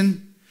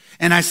season.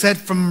 And I said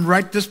from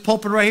this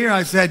pulpit right here,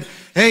 I said,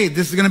 hey,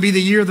 this is going to be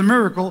the year of the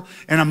miracle.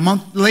 And a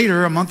month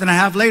and a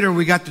half later,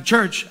 we got to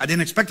church. I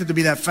didn't expect it to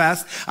be that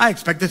fast. I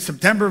expected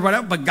September,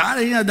 whatever. But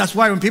God, that's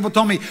why when people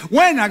told me,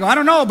 when? I go, I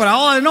don't know. But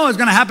all I know is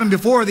going to happen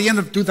before the end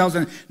of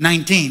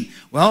 2019.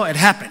 Well, it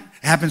happened.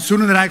 It happened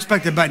sooner than I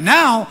expected. But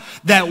now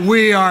that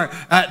we are,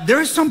 there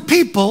are some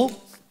people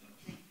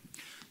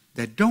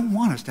that don't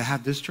want us to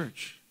have this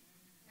church.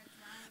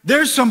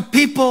 There's some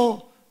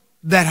people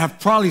that have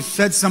probably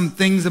said some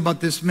things about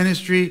this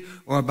ministry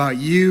or about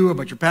you,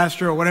 about your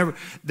pastor or whatever,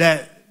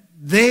 that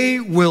they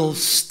will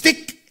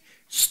stick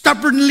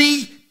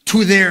stubbornly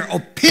to their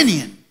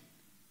opinion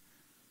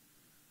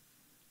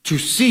to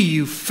see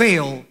you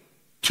fail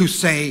to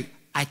say,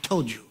 I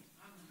told you.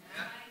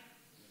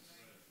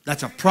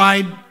 That's a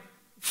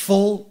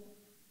prideful,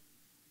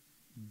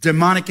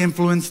 demonic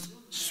influenced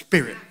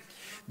spirit.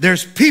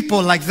 There's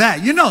people like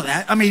that. You know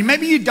that. I mean,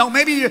 maybe you don't.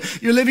 Maybe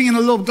you're living in a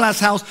little glass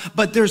house,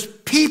 but there's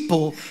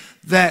people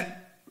that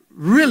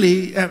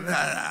really,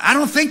 I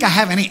don't think I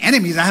have any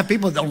enemies. I have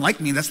people that don't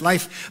like me. That's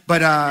life. But,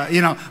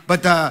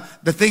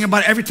 the thing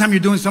about every time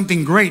you're doing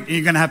something great,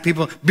 you're going to have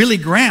people. Billy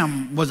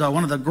Graham was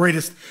one of the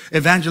greatest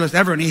evangelists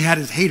ever, and he had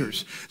his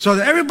haters. So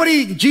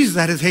everybody, Jesus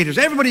had his haters.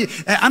 Everybody,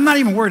 I'm not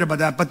even worried about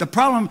that. But the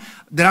problem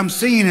that I'm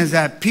seeing is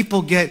that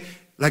people get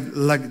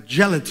like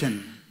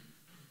gelatin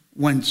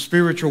when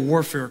spiritual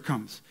warfare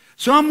comes.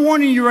 So I'm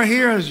warning you right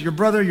here as your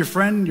brother, your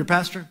friend, your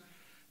pastor,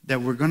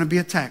 that we're going to be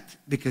attacked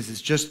because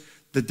it's just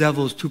the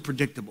devil is too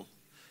predictable.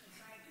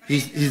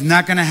 He's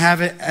not going to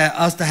have it,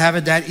 us to have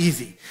it that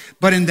easy.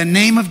 But in the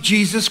name of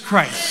Jesus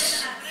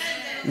Christ,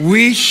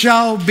 we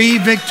shall be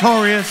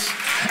victorious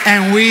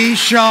and we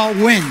shall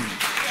win.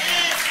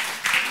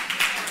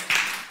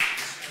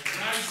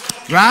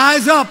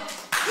 Rise up.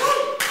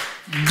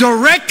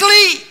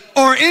 Directly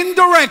or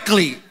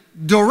indirectly.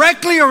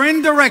 Directly or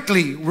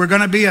indirectly, we're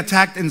going to be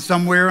attacked in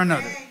some way or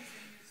another.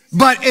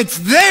 But it's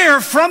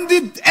there from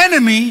the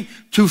enemy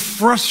to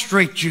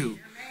frustrate you.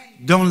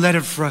 Don't let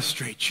it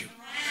frustrate you.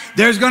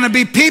 There's going to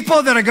be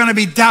people that are going to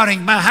be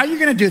doubting, but how are you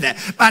going to do that?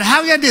 But how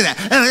are you going to do that?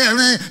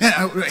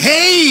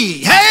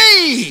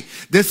 Hey,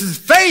 this is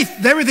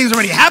faith. Everything's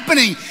already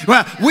happening.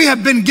 Well, we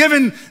have been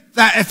given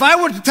that. If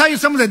I were to tell you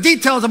some of the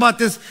details about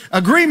this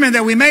agreement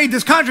that we made,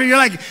 this contract, you're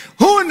like,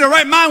 who in their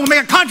right mind will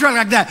make a contract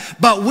like that?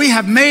 But we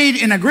have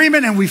made an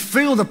agreement and we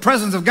feel the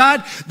presence of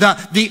God.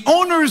 The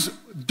owner's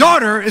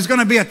daughter is going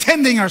to be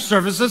attending our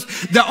services.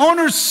 The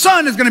owner's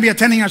son is going to be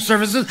attending our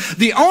services.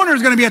 The owner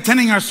is going to be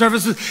attending our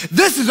services.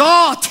 This is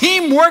all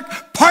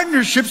teamwork,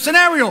 partnership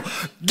scenario.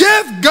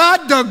 Give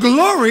God the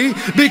glory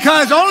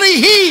because only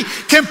He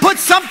can put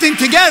something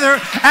together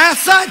as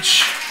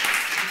such.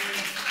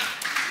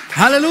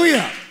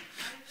 Hallelujah.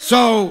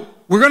 So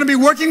we're going to be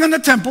working on the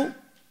temple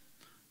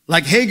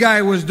like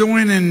Haggai was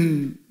doing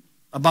in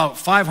about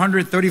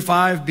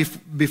 535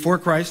 before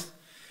Christ.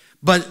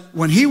 But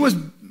when he was,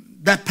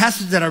 that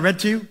passage that I read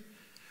to you,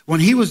 when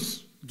he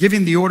was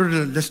giving the order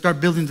to let's start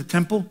building the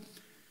temple,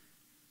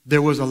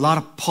 there was a lot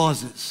of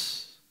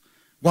pauses.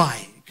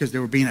 Why? Because they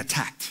were being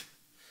attacked.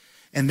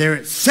 And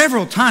there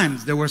several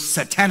times there were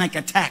satanic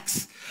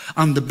attacks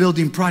on the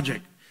building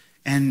project.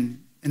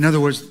 And in other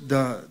words,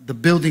 the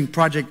building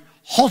project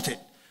halted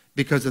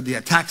because of the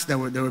attacks that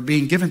were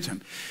being given to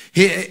him.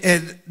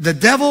 The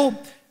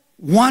devil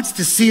wants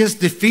to see us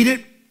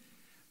defeated,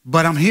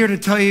 but I'm here to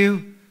tell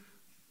you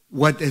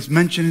what is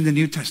mentioned in the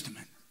New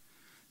Testament.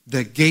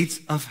 The gates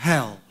of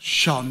hell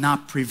shall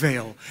not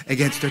prevail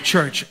against the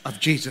church of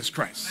Jesus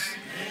Christ.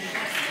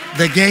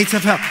 The gates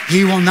of hell,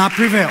 he will not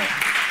prevail.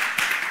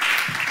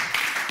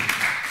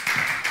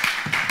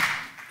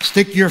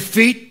 Stick your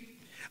feet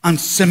on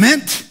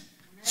cement,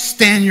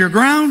 stand your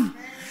ground,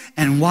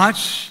 and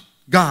watch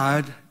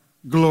God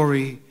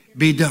glory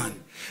be done.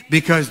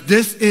 Because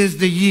this is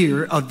the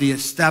year of the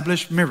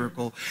established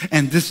miracle.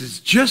 And this is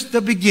just the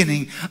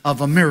beginning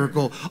of a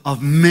miracle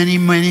of many,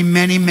 many,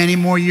 many, many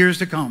more years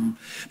to come.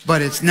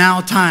 But it's now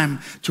time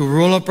to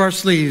roll up our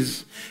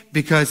sleeves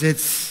because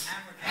it's...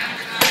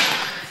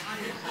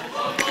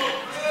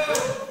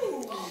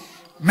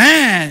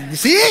 Man, you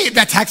see,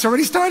 that attack's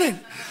already started.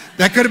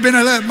 That could have been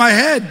in my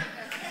head.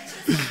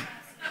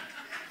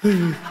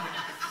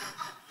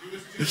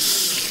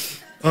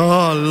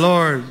 Oh,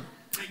 Lord.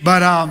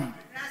 But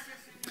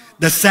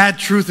the sad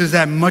truth is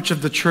that much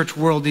of the church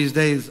world these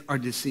days are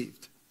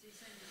deceived.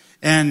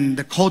 And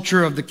the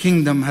culture of the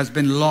kingdom has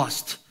been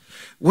lost.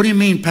 What do you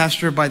mean,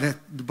 Pastor, by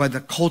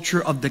the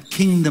culture of the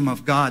kingdom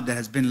of God that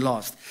has been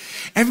lost?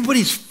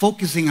 Everybody's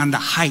focusing on the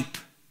hype,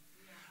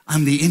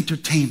 on the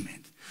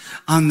entertainment,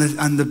 on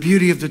the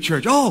beauty of the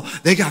church. Oh,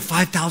 they got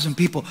 5,000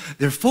 people.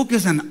 They're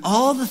focused on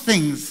all the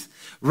things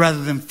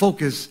rather than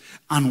focus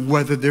on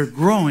whether they're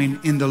growing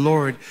in the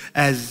Lord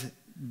as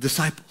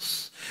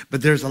disciples.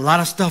 But there's a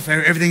lot of stuff.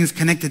 Everything is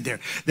connected there.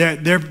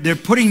 They're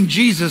putting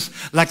Jesus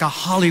like a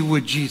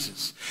Hollywood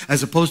Jesus,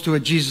 as opposed to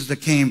a Jesus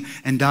that came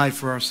and died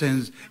for our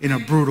sins in a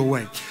brutal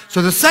way.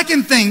 So the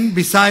second thing,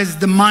 besides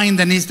the mind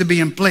that needs to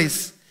be in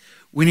place,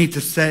 we need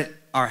to set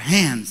our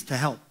hands to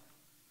help.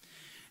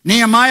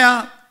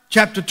 Nehemiah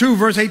chapter 2,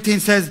 verse 18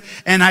 says,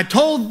 "And I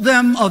told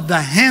them of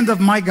the hand of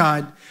my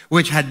God,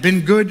 which had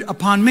been good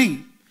upon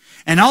me,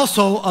 and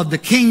also of the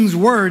king's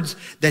words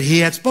that he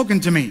had spoken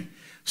to me.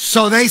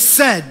 So they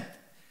said,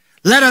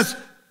 let us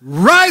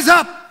rise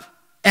up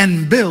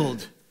and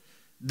build.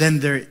 Then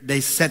they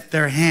set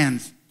their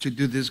hands to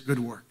do this good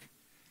work."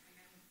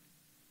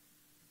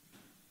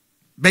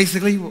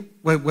 Basically,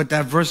 what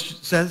that verse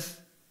says,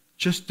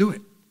 just do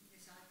it.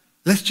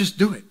 Let's just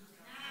do it.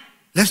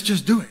 Let's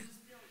just do it.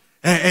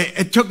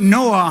 It took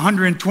Noah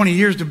 120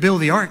 years to build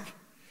the ark.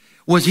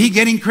 Was he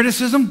getting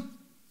criticism?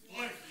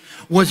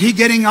 Was he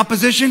getting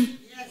opposition?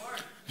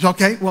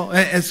 Okay,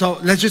 well, so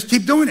let's just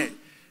keep doing it.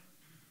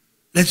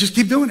 Let's just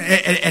keep doing it.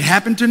 It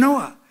happened to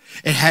Noah.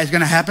 It is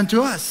going to happen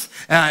to us.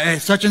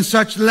 Such and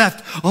such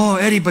left. Oh,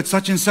 Eddie, but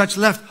such and such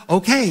left.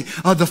 Okay.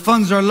 The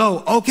funds are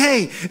low.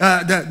 Okay.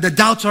 The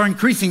doubts are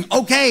increasing.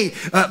 Okay.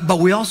 But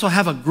we also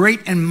have a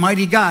great and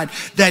mighty God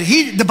that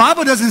the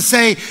Bible doesn't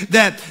say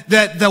that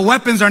the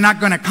weapons are not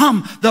going to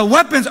come. The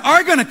weapons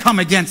are going to come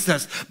against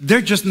us.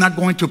 They're just not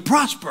going to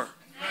prosper.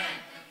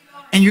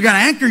 And you got to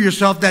anchor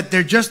yourself that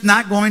they're just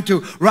not going to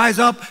rise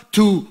up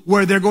to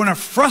where they're going to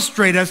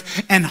frustrate us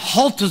and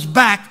halt us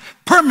back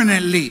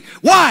permanently.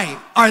 Why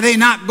are they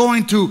not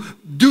going to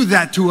do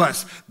that to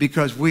us?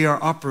 Because we are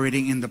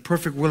operating in the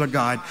perfect will of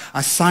God,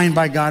 assigned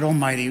by God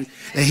Almighty,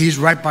 and He's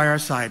right by our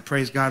side.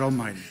 Praise God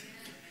Almighty.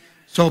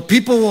 So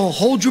people will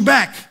hold you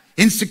back.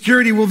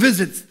 Insecurity will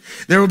visit.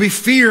 There will be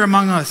fear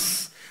among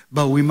us.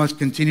 But we must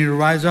continue to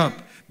rise up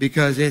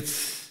because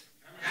it's...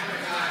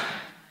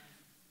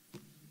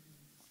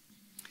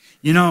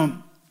 You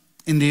know,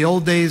 in the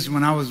old days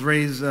when I was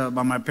raised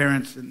by my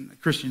parents in a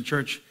Christian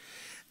church,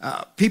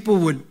 people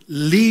would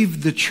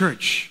leave the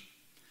church.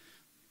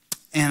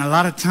 And a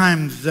lot of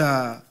times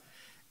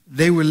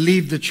they would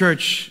leave the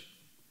church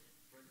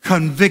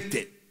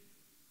convicted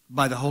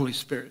by the Holy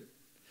Spirit.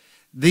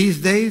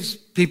 These days,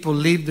 people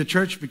leave the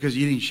church because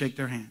you didn't shake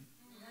their hand.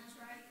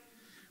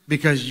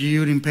 Because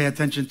you didn't pay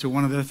attention to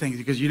one of their things.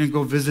 Because you didn't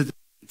go visit the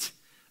aunt.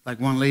 Like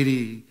one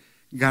lady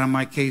got on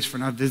my case for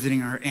not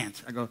visiting her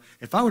aunt. I go,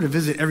 if I were to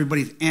visit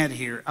everybody's aunt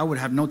here, I would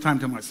have no time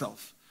to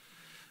myself.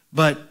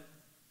 But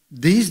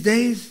these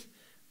days,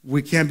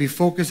 we can't be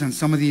focused on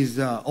some of these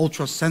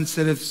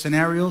ultra-sensitive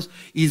scenarios,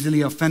 easily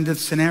offended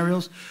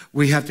scenarios.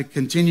 We have to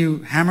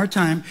continue hammer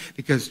time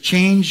because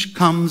change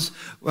comes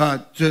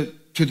to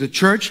the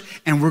church,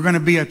 and we're going to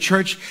be a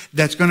church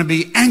that's going to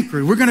be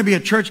anchored. We're going to be a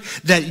church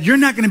that you're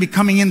not going to be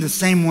coming in the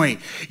same way.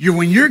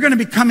 When you're going to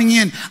be coming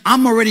in,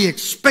 I'm already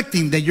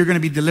expecting that you're going to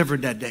be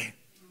delivered that day.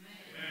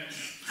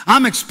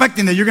 I'm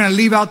expecting that you're going to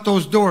leave out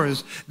those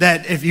doors,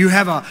 that if you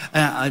have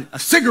a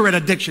cigarette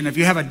addiction, if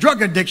you have a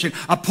drug addiction,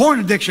 a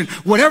porn addiction,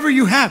 whatever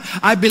you have,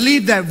 I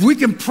believe that we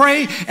can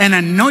pray and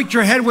anoint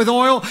your head with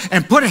oil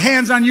and put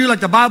hands on you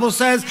like the Bible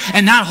says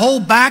and not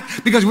hold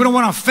back because we don't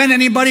want to offend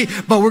anybody,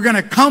 but we're going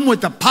to come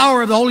with the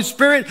power of the Holy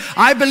Spirit.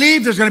 I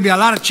believe there's going to be a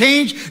lot of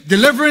change,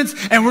 deliverance,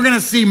 and we're going to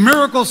see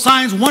miracles,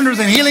 signs, wonders,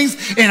 and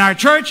healings in our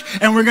church,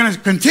 and we're going to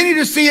continue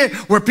to see it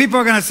where people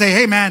are going to say,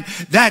 hey man,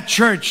 that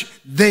church,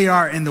 they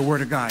are in the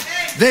Word of God.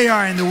 They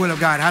are in the will of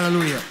God.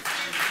 Hallelujah.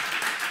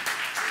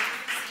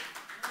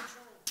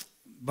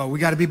 But we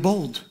got to be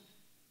bold.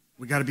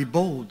 We got to be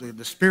bold.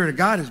 The Spirit of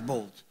God is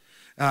bold.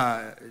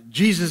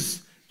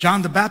 Jesus,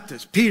 John the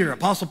Baptist, Peter,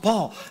 Apostle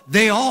Paul,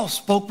 they all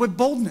spoke with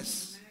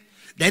boldness.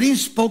 They didn't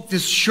spoke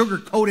this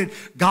sugar-coated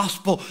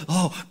gospel.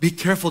 Oh, be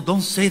careful.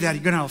 Don't say that.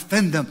 You're going to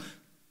offend them.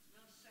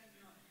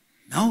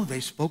 No, they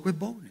spoke with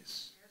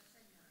boldness.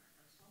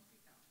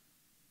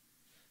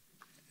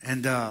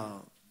 And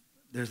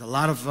there's a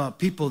lot of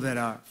people that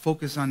are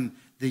focused on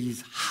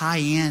these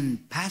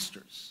high-end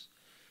pastors.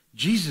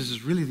 Jesus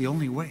is really the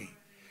only way.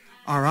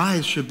 Our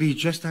eyes should be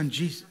just on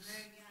Jesus.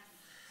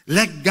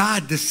 Let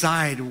God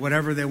decide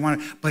whatever they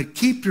want. But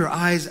keep your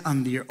eyes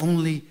on your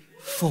only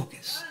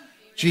focus.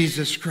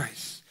 Jesus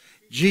Christ.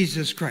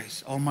 Jesus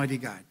Christ, Almighty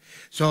God.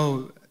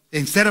 So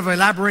instead of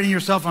elaborating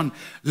yourself on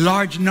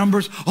large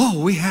numbers,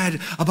 oh, we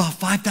had about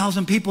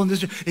 5,000 people in this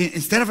church.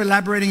 Instead of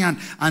elaborating on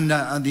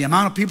the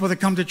amount of people that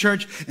come to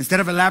church,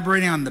 instead of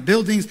elaborating on the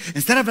buildings,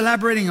 instead of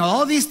elaborating on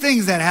all these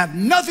things that have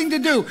nothing to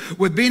do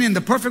with being in the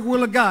perfect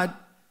will of God,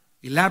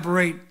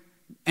 elaborate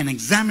and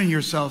examine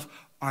yourself.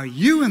 Are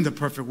you in the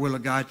perfect will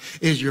of God?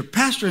 Is your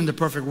pastor in the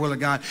perfect will of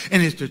God?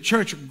 And is the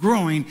church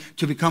growing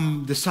to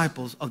become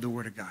disciples of the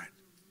Word of God?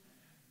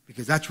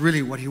 Because that's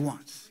really what He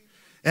wants.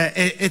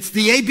 It's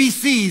the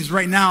ABCs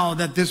right now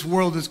that this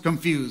world is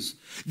confused.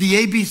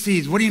 The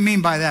ABCs. What do you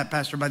mean by that,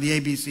 Pastor, by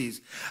the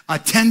ABCs?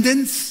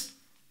 Attendance,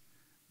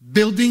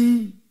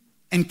 building,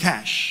 and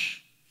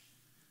cash.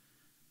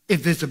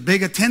 If there's a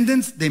big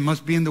attendance, they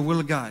must be in the will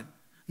of God.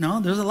 No,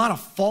 there's a lot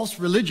of false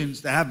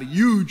religions that have a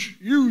huge,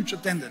 huge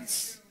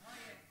attendance.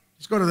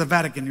 Let's go to the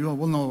Vatican.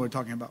 We'll know what we're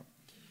talking about.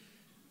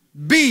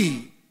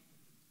 B,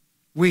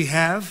 we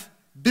have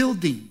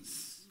buildings.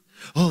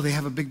 Oh, they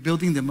have a big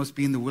building that must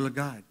be in the will of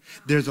God.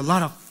 There's a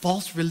lot of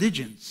false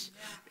religions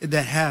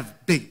that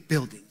have big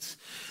buildings.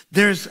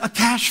 There's a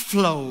cash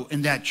flow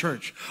in that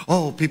church.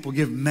 Oh, people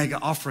give mega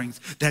offerings.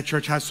 That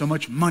church has so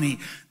much money.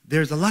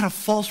 There's a lot of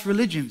false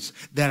religions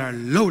that are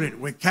loaded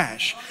with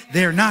cash.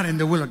 They're not in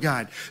the will of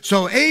God.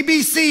 So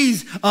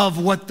ABCs of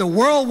what the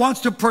world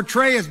wants to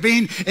portray as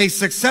being a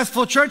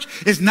successful church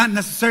is not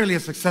necessarily a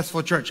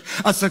successful church.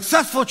 A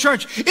successful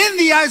church in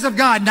the eyes of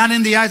God, not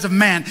in the eyes of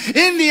man.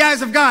 In the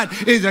eyes of God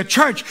is a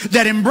church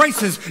that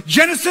embraces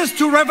Genesis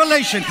to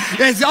Revelation,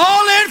 is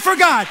all in for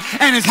God,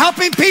 and is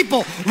helping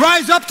people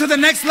rise up to the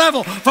next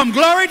level from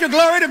glory to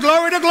glory to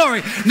glory to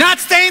glory. Not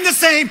staying the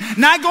same,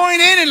 not going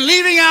in and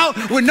leaving out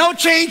with no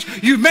change.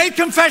 You've made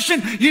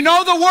confession, you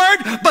know the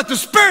word, but the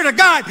Spirit of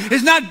God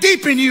is not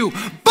deep in you.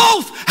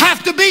 Both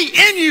have to be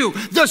in you,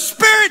 the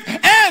Spirit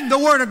and the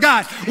Word of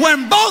God.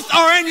 When both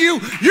are in you,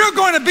 you're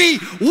going to be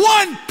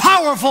one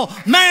powerful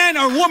man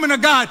or woman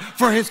of God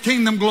for His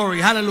kingdom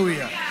glory.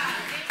 Hallelujah.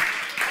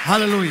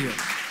 Hallelujah.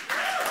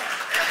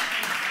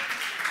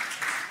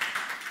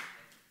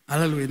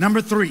 Hallelujah.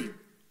 Number 3.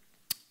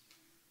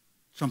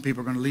 Some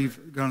people are going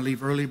to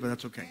leave early, but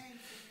that's okay.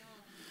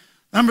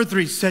 Number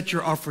 3, set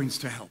your offerings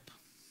to help.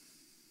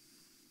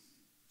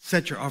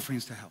 Set your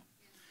offerings to help.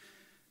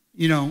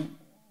 You know,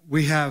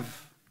 we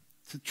have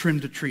to trim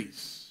the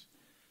trees.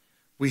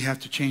 We have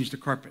to change the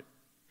carpet.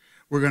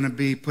 We're going to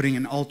be putting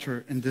an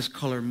altar in this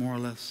color, more or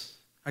less.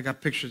 I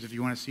got pictures if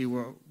you want to see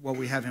what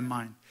we have in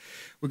mind.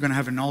 We're going to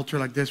have an altar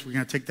like this. We're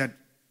going to take that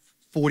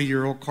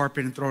 40-year-old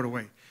carpet and throw it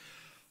away.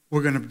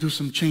 We're going to do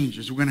some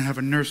changes. We're going to have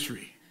a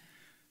nursery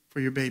for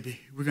your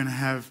baby. We're going to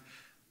have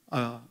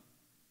a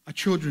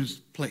children's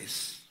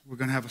place. We're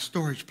going to have a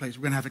storage place.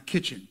 We're going to have a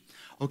kitchen.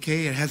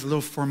 Okay, it has a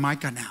little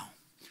formica now.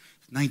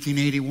 It's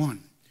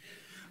 1981.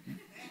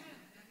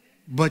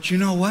 But you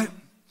know what?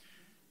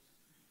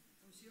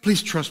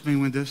 Please trust me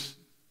with this.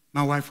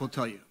 My wife will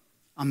tell you.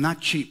 I'm not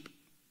cheap,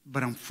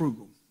 but I'm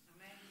frugal.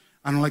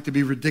 I don't like to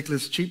be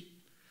ridiculous cheap,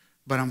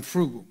 but I'm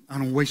frugal. I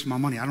don't waste my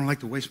money. I don't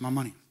like to waste my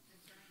money.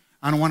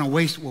 I don't want to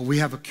waste what we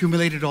have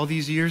accumulated all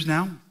these years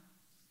now.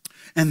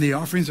 And the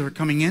offerings that are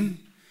coming in,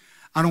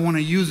 I don't want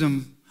to use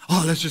them.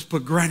 Oh, let's just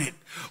put granite.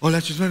 Oh,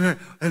 let's just...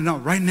 No,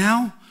 right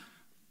now,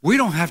 we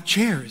don't have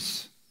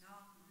chairs.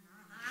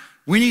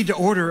 We need to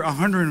order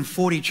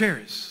 140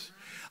 chairs.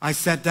 I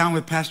sat down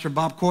with Pastor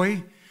Bob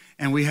Coy,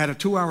 and we had a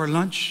 2-hour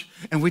lunch,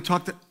 and we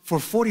talked for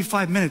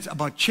 45 minutes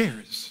about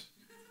chairs.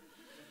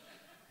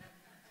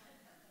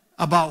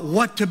 About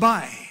what to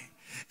buy.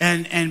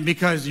 And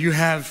because you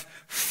have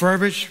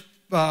furbished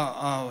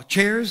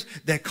chairs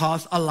that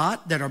cost a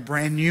lot, that are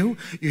brand new.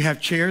 You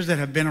have chairs that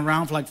have been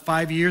around for like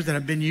 5 years, that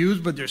have been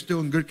used, but they're still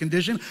in good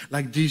condition,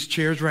 like these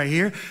chairs right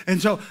here. And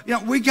so,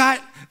 we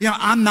got,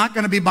 I'm not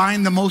going to be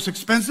buying the most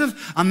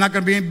expensive. I'm not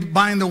going to be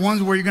buying the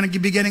ones where you're going to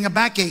be getting a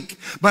backache.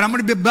 But I'm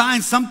going to be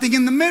buying something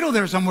in the middle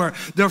there somewhere.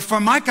 The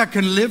Formica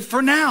can live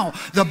for now.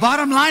 The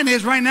bottom line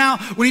is right now,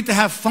 we need to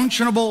have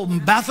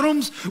functionable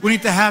bathrooms. We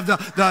need to have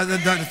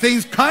the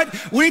things cut.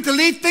 We need to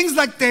leave things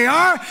like they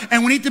are,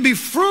 and we need to be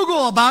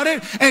frugal about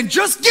it. And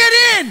just get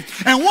in.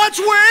 And once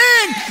we're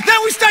in, then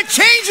we start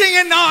changing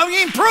and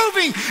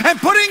improving and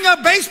putting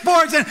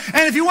baseboards. And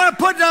if you want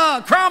to put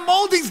crown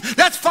moldings,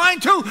 that's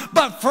fine too.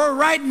 But for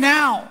right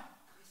now,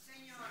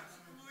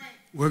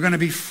 we're going to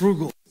be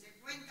frugal.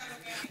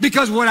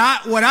 Because what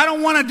I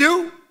don't want to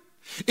do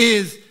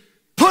is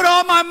put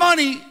all my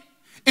money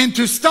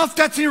into stuff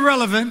that's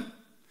irrelevant.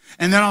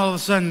 And then all of a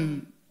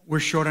sudden, we're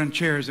short on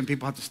chairs and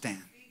people have to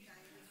stand.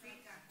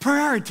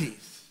 Priorities.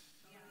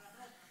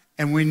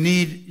 And we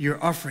need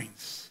your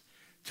offerings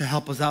to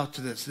help us out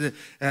to this. And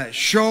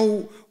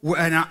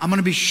I'm going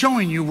to be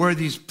showing you where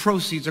these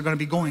proceeds are going to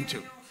be going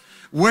to.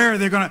 Where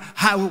they're going to,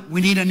 how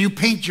we need a new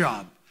paint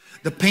job.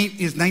 The paint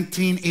is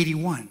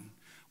 1981.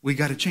 We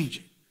got to change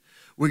it.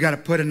 We got to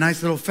put a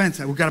nice little fence.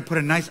 We got to put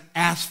a nice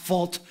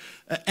asphalt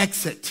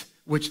exit,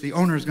 which the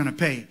owner is going to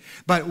pay.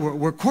 But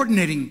we're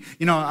coordinating.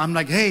 I'm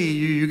like, hey,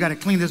 you got to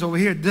clean this over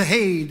here.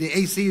 Hey, the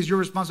AC is your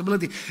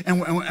responsibility.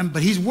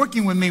 But he's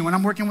working with me when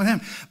I'm working with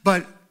him.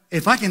 But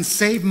if I can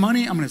save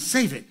money, I'm going to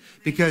save it.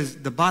 Because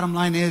the bottom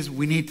line is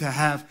we need to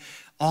have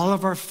all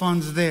of our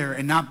funds there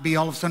and not be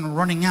all of a sudden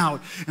running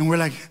out. And we're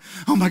like,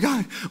 oh my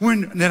God.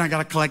 Then I got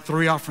to collect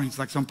 3 offerings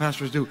like some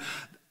pastors do.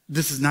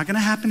 This is not going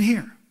to happen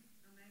here.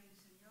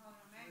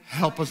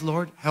 Help us,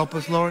 Lord. Help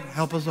us, Lord.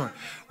 Help us, Lord.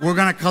 We're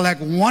going to collect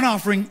 1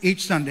 offering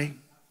each Sunday.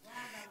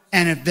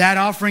 And if that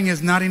offering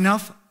is not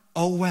enough,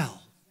 oh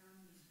well.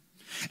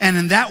 And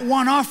in that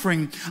 1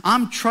 offering,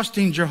 I'm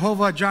trusting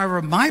Jehovah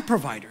Jireh, my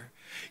provider,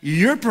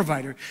 your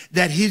provider,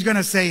 that he's going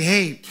to say,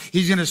 hey,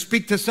 he's going to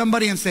speak to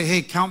somebody and say,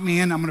 hey, count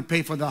me in. I'm going to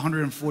pay for the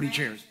 140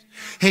 chairs.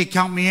 Hey,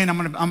 count me in.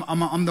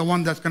 I'm the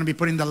one that's going to be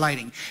putting the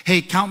lighting.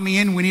 Hey, count me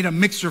in. We need a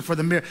mixer for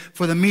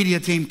the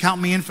media team.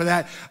 Count me in for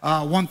that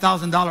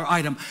 $1,000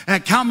 item.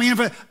 Count me in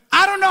for.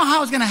 I don't know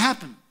how it's going to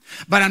happen.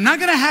 But I'm not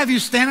going to have you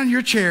stand on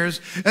your chairs.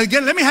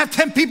 Let me have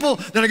 10 people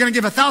that are going to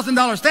give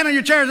 $1,000. Stand on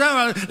your chairs.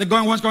 They're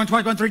going once, going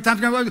twice, going 3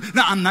 times.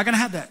 No, I'm not going to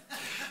have that.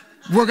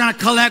 We're going to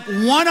collect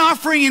 1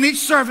 offering in each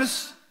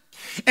service.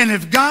 And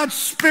if God's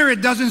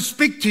Spirit doesn't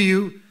speak to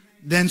you,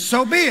 then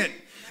so be it.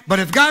 But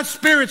if God's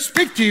Spirit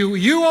speaks to you,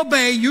 you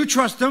obey, you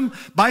trust Him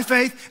by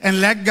faith,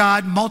 and let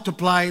God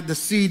multiply the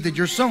seed that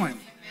you're sowing.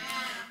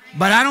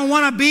 But I don't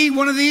want to be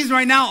one of these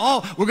right now.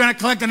 Oh, we're going to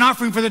collect an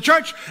offering for the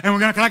church and we're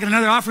going to collect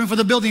another offering for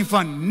the building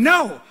fund.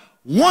 No,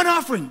 one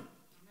offering.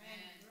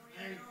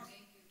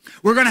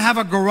 We're going to have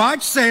a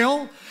garage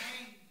sale.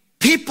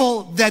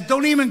 People that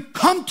don't even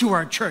come to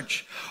our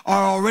church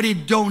are already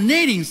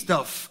donating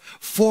stuff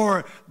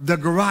for the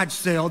garage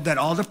sale that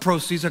all the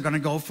proceeds are going to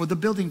go for the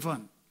building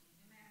fund.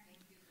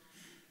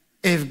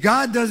 If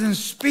God doesn't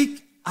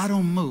speak, I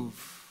don't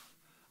move.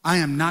 I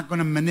am not going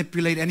to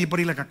manipulate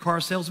anybody like a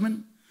car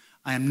salesman.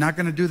 I am not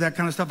going to do that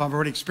kind of stuff. I've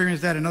already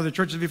experienced that in other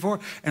churches before,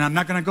 and I'm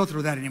not going to go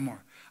through that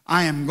anymore.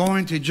 I am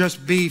going to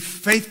just be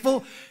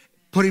faithful,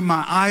 putting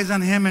my eyes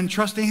on him and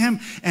trusting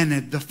him. And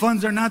if the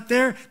funds are not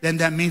there, then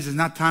that means it's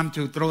not time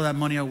to throw that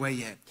money away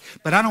yet.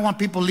 But I don't want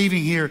people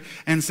leaving here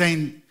and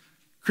saying,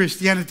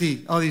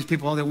 Christianity, all these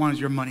people, all they want is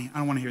your money. I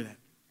don't want to hear that.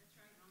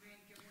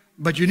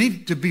 But you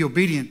need to be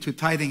obedient to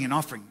tithing and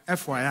offering,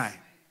 FYI.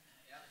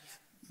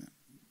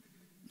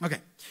 Okay.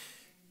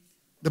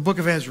 The book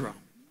of Ezra,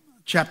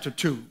 chapter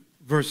 2,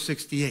 verse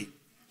 68.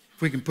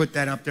 If we can put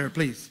that up there,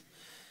 please.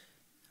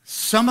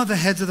 Some of the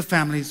heads of the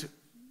families,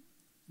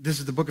 this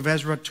is the book of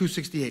Ezra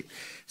 2:68.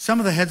 Some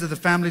of the heads of the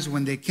families,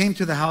 when they came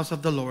to the house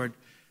of the Lord,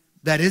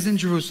 that is in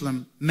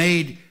Jerusalem,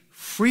 made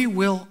free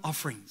will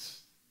offerings.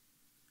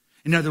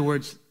 In other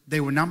words, they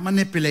were not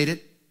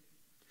manipulated.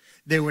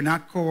 They were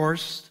not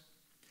coerced.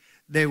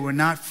 They were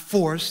not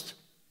forced.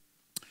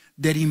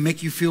 They didn't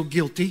make you feel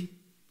guilty.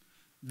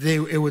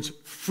 It was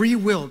free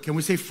will. Can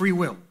we say free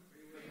will?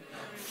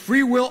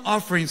 Free will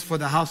offerings for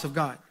the house of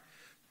God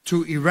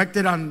to erect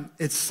it on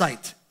its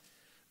site.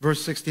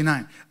 Verse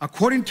 69.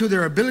 According to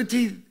their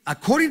ability.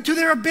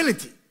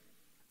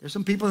 There's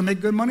some people that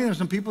make good money. There's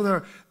some people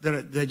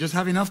that just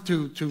have enough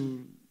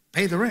to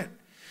pay the rent.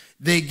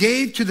 They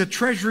gave to the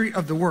treasury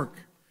of the work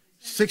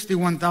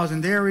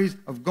 61,000 denarii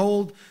of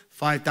gold,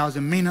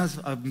 5,000 minas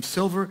of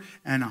silver,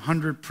 and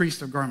 100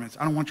 priests of garments.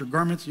 I don't want your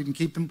garments. You can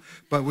keep them,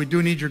 but we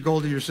do need your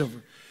gold and your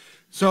silver.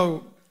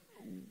 So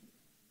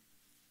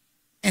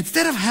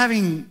instead of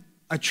having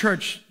a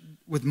church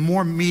with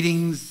more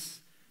meetings,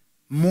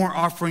 more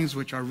offerings,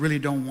 which I really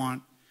don't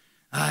want,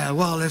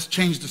 well, let's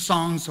change the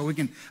songs so we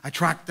can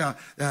attract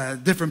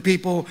different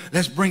people.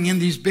 Let's bring in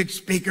these big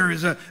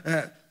speakers.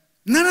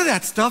 None of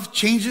that stuff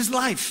changes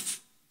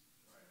life.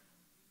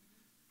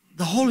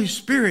 The Holy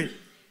Spirit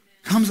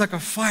comes like a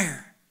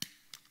fire,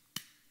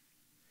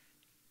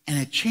 and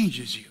it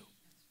changes you.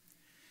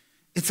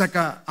 It's like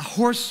a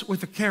horse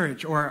with a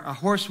carriage or a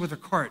horse with a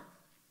cart.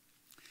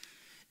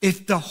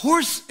 If the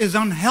horse is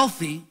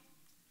unhealthy,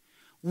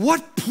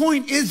 what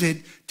point is it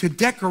to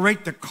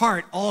decorate the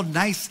cart all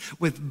nice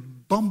with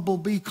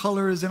bumblebee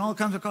colors and all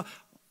kinds of colors?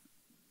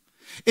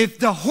 If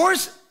the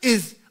horse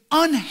is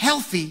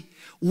unhealthy,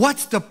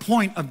 what's the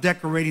point of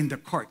decorating the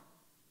cart?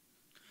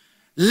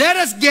 Let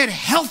us get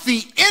healthy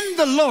in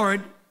the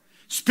Lord,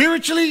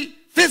 spiritually,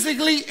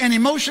 physically, and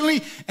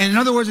emotionally, and in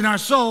other words, in our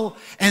soul,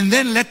 and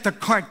then let the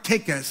cart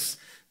take us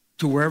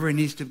to wherever it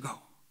needs to go.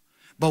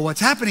 But what's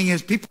happening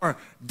is people are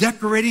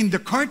decorating the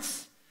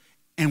carts,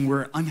 and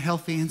we're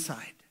unhealthy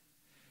inside.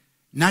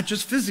 Not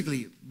just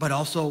physically, but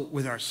also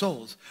with our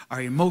souls,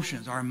 our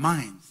emotions, our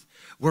minds.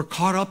 We're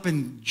caught up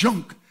in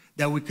junk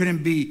that we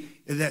couldn't be,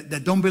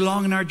 that don't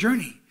belong in our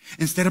journey.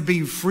 Instead of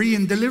being free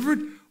and delivered,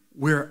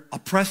 we're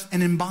oppressed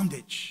and in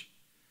bondage.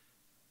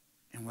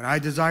 And what I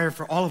desire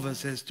for all of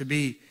us is to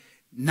be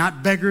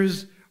not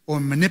beggars or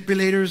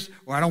manipulators,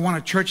 or I don't want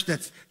a church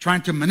that's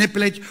trying to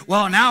manipulate.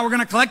 Well, now we're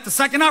going to collect the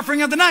second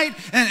offering of the night.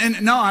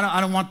 And no,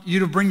 I don't want you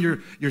to bring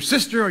your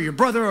sister or your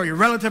brother or your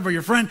relative or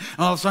your friend. And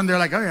all of a sudden they're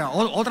like, oh yeah,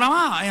 otra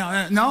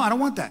más. No, I don't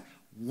want that.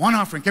 One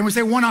offering. Can we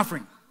say one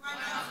offering? One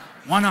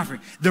offering. One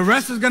offering. The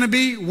rest is going to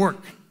be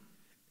work.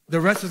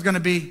 The rest is going to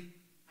be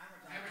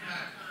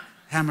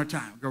hammer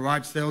time,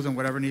 garage sales, and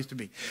whatever needs to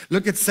be.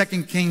 Look at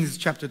 2 Kings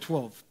chapter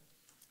 12.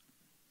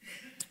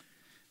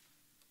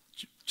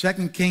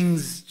 2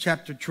 Kings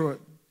chapter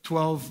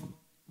 12,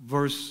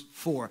 verse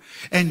 4.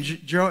 And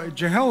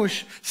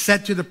Jehoash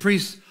said to the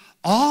priests,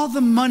 all the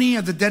money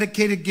of the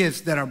dedicated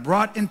gifts that are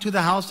brought into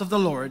the house of the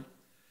Lord,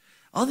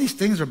 all these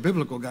things are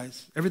biblical,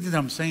 guys. Everything that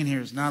I'm saying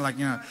here is not like,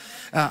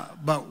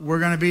 but we're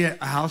going to be a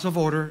house of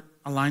order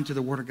aligned to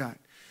the Word of God.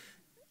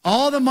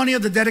 All the money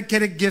of the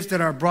dedicated gifts that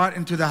are brought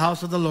into the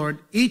house of the Lord,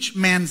 each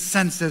man's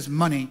census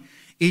money,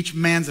 each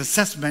man's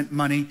assessment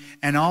money,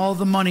 and all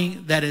the money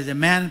that is a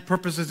man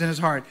purposes in his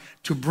heart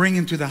to bring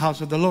into the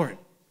house of the Lord.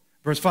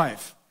 Verse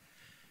 5.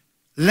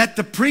 Let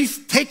the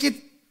priests take it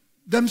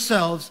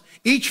themselves,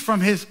 each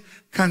from his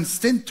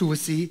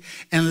constituency,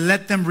 and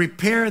let them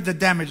repair the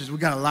damages. We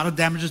got a lot of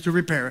damages to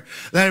repair.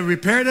 Let them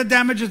repair the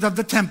damages of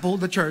the temple,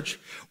 the church,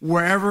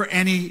 wherever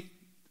any,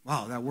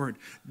 wow, that word,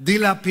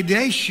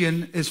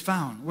 dilapidation is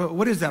found.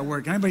 What is that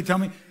word? Can anybody tell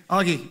me?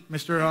 Augie,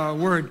 Mr.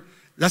 Word,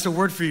 that's a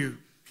word for you.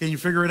 Can you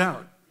figure it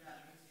out?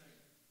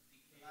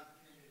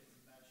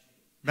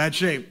 Bad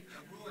shape.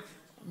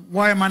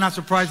 Why am I not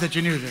surprised that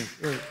you knew this?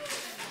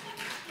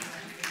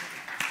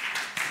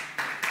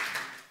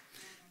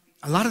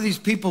 A lot of these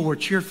people were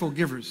cheerful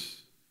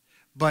givers,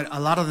 But a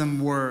lot of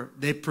them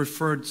they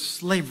preferred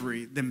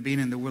slavery than being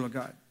in the will of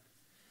God.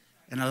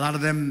 And a lot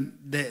of them,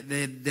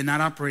 they did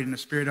not operate in a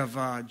spirit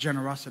of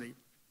generosity.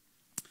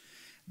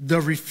 The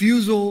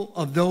refusal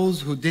of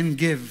those who didn't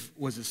give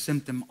was a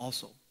symptom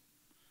also.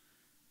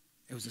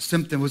 It was a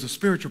symptom, it was a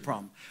spiritual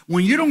problem.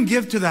 When you don't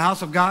give to the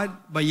house of God,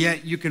 but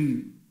yet you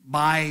can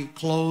buy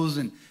clothes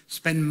and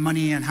spend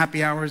money and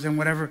happy hours and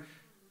whatever,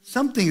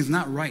 something is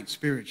not right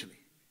spiritually.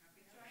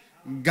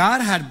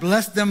 God had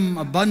blessed them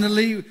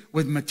abundantly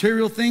with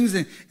material things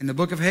in the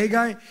book of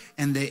Haggai,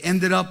 and they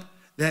ended up,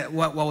 that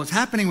what was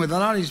happening with a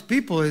lot of these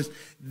people is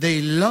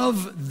they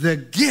love the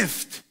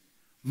gift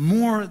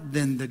more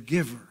than the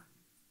giver.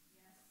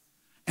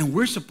 And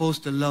we're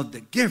supposed to love the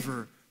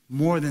giver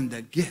more than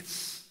the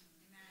gifts.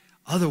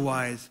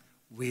 Otherwise,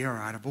 we are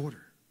out of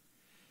order.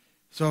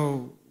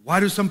 So why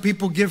do some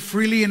people give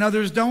freely and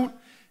others don't?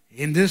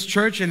 In this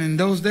church and in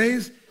those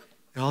days,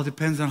 it all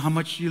depends on how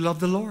much you love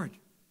the Lord.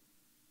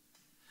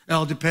 It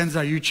all depends,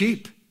 are you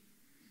cheap?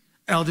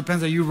 It all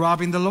depends, are you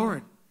robbing the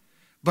Lord?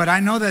 But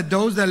I know that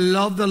those that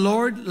love the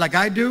Lord like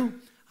I do,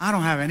 I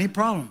don't have any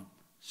problem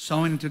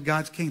sowing into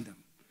God's kingdom.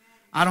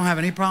 I don't have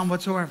any problem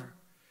whatsoever.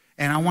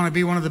 And I want to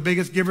be one of the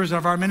biggest givers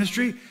of our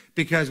ministry,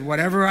 because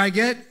whatever I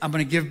get, I'm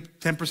going to give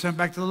 10%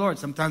 back to the Lord,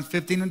 sometimes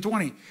 15 and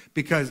 20,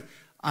 because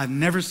I've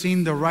never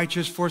seen the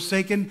righteous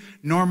forsaken,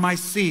 nor my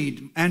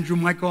seed, Andrew,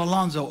 Michael,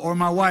 Alonso, or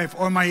my wife,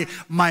 or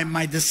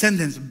my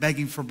descendants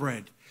begging for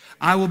bread.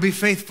 I will be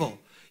faithful.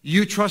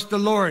 You trust the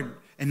Lord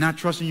and not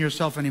trust in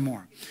yourself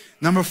anymore.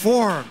 Number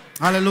 4,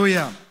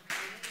 hallelujah.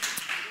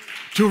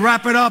 To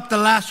wrap it up, the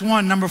last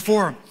one, number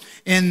 4.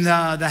 In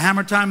the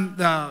Hammer Time,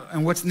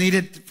 and what's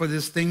needed for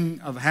this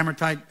thing of Hammer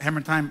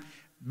Time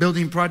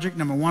building project.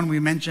 Number 1, we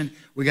mentioned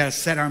we got to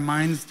set our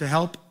minds to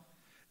help.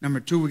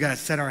 Number 2, we got to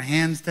set our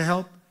hands to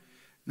help.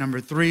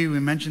 Number 3, we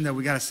mentioned that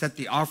we got to set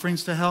the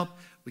offerings to help.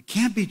 We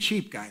can't be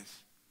cheap, guys.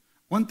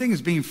 One thing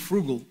is being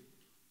frugal,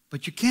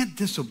 but you can't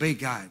disobey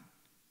God.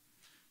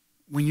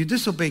 When you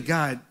disobey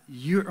God,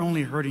 you're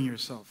only hurting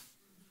yourself.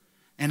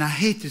 And I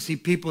hate to see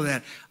people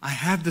that I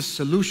have the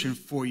solution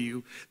for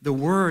you. The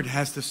Word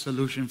has the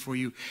solution for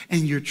you.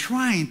 And you're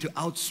trying to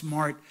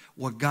outsmart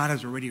what God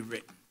has already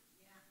written.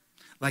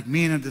 Like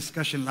me in a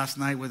discussion last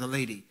night with a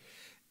lady.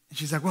 And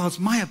she's like, well, it's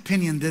my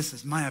opinion this,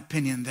 it's my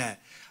opinion that.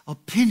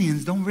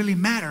 Opinions don't really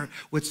matter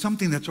with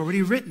something that's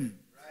already written.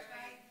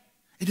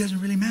 It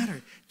doesn't really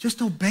matter.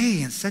 Just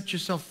obey and set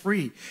yourself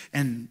free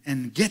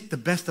and get the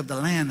best of the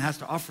land has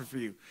to offer for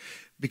you.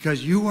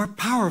 Because you are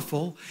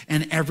powerful,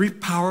 and every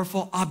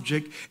powerful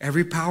object,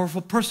 every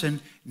powerful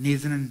person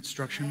needs an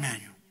instruction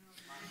manual.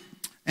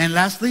 And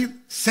lastly,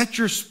 set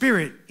your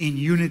spirit in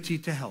unity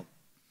to help.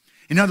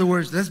 In other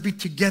words, let's be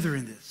together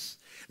in this.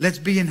 Let's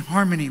be in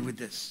harmony with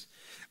this.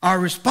 Our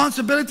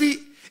responsibility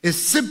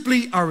is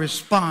simply our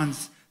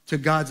response to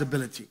God's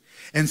ability.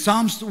 And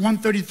Psalms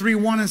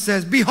 133:1 it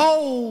says,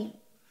 behold,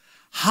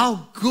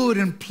 how good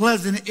and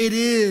pleasant it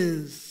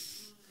is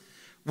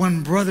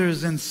when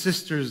brothers and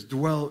sisters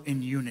dwell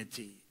in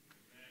unity.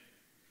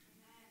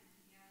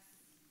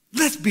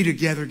 Let's be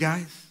together,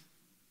 guys.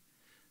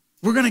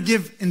 We're going to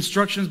give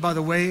instructions, by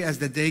the way, as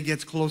the day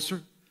gets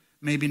closer,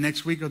 maybe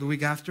next week or the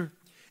week after,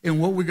 in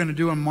what we're going to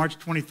do on March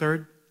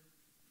 23rd.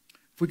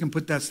 If we can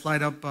put that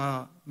slide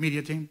up,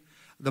 media team,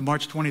 the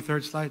March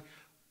 23rd slide.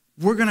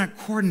 We're going to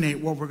coordinate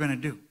what we're going to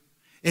do.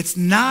 It's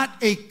not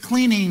a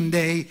cleaning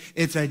day.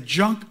 It's a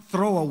junk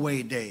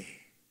throwaway day.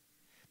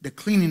 The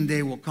cleaning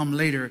day will come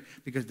later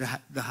because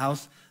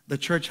the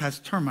church has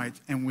termites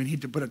and we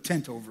need to put a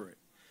tent over it.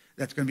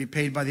 That's going to be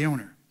paid by the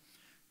owner.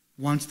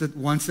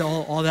 Once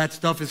all that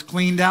stuff is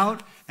cleaned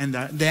out, and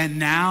then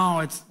now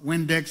it's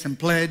Windex and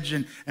pledge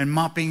and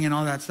mopping and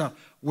all that stuff.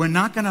 We're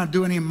not going to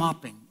do any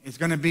mopping. It's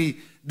going to be,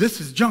 this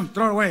is junk,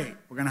 throw it away.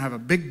 We're going to have a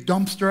big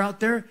dumpster out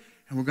there,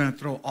 and we're going to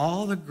throw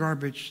all the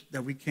garbage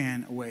that we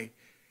can away.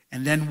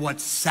 And then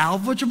what's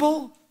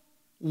salvageable,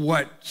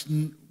 what's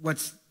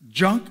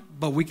junk,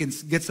 but we can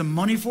get some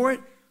money for it,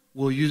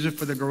 we'll use it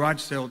for the garage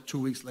sale 2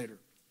 weeks later.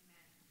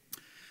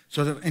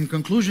 So in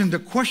conclusion, the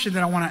question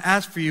that I want to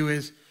ask for you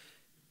is,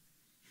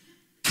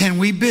 can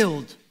we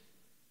build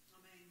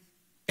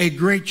a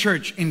great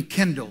church in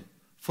Kendall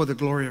for the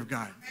glory of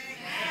God?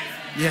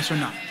 Yes or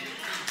no?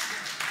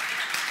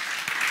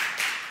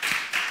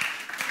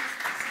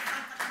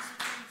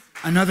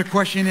 Another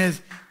question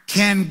is,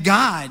 can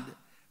God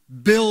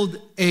build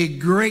a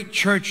great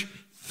church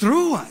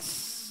through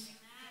us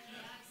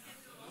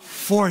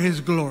for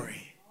His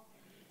glory?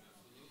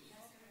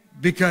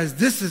 Because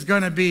this is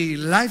going to be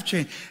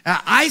life-changing.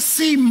 I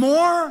see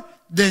more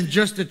than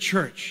just a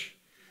church.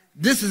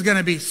 This is going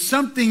to be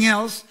something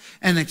else,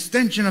 an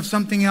extension of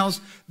something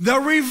else. The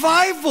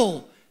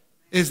revival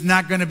is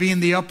not going to be in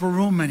the upper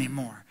room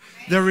anymore.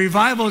 The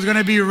revival is going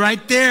to be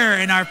right there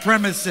in our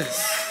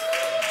premises.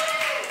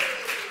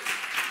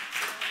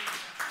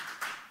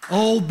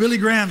 Old Billy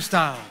Graham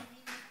style.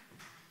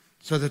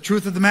 So the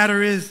truth of the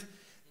matter is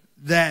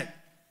that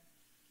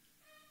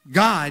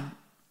God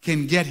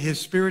can get His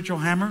spiritual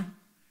hammer,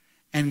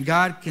 and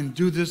God can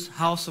do this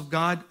house of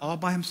God all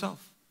by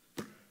Himself.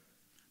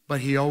 but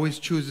he always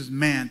chooses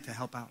man to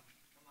help out.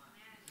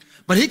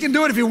 But he can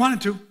do it if he wanted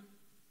to.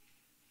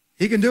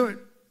 He can do it.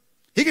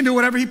 He can do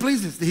whatever he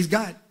pleases. He's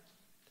God.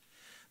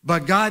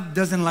 But God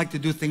doesn't like to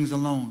do things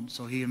alone,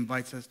 so he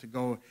invites us to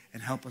go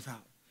and help us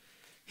out.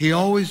 He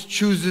always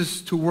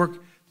chooses to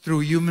work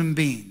through human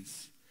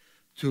beings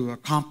to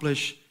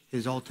accomplish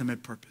his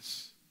ultimate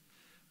purpose.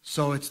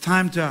 So it's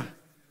time to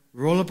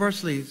roll up our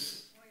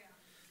sleeves.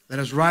 Let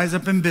us rise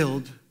up and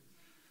build.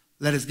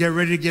 Let us get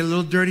ready to get a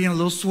little dirty and a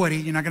little sweaty.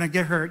 You're not going to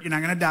get hurt. You're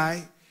not going to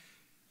die.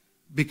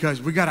 Because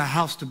we got a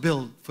house to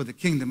build for the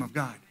kingdom of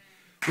God.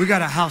 We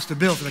got a house to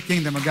build for the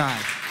kingdom of God.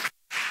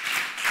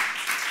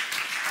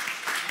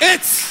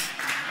 It's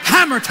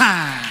hammer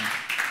time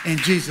in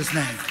Jesus'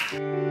 name.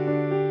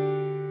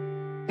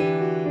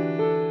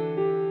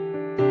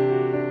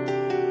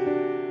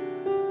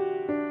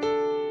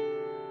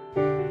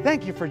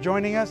 Thank you for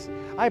joining us.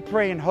 I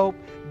pray and hope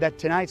that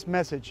tonight's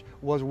message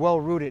was well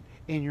rooted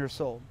in your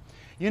soul.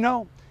 You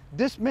know,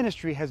 this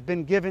ministry has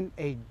been given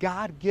a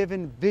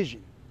God-given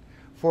vision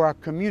for our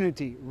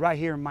community right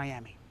here in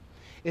Miami.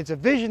 It's a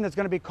vision that's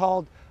going to be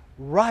called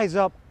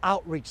RiseUp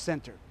Outreach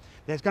Center.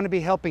 That's going to be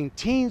helping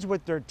teens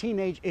with their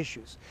teenage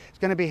issues. It's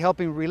going to be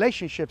helping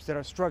relationships that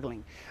are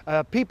struggling,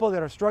 people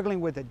that are struggling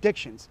with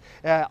addictions,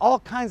 all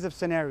kinds of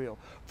scenarios.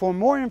 For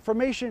more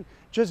information,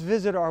 just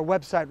visit our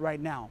website right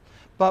now.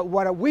 But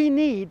what we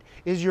need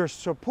is your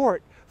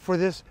support for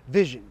this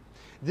vision.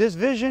 This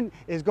vision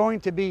is going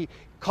to be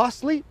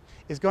costly.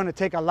 It's going to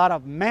take a lot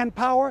of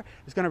manpower.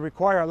 It's going to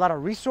require a lot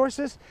of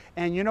resources.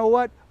 And you know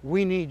what?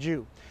 We need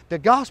you. The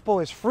gospel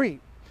is free,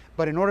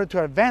 but in order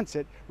to advance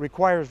it,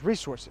 requires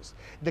resources.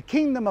 The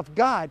kingdom of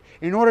God,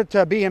 in order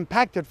to be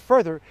impacted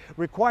further,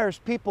 requires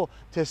people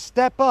to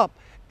step up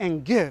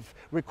and give,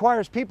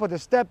 requires people to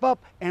step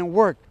up and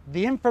work.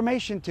 The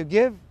information to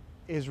give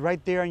is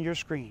right there on your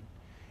screen.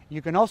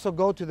 You can also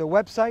go to the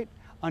website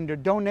under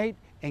Donate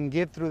and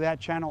give through that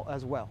channel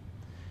as well.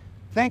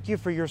 Thank you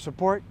for your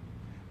support.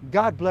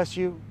 God bless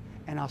you,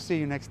 and I'll see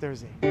you next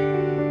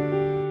Thursday.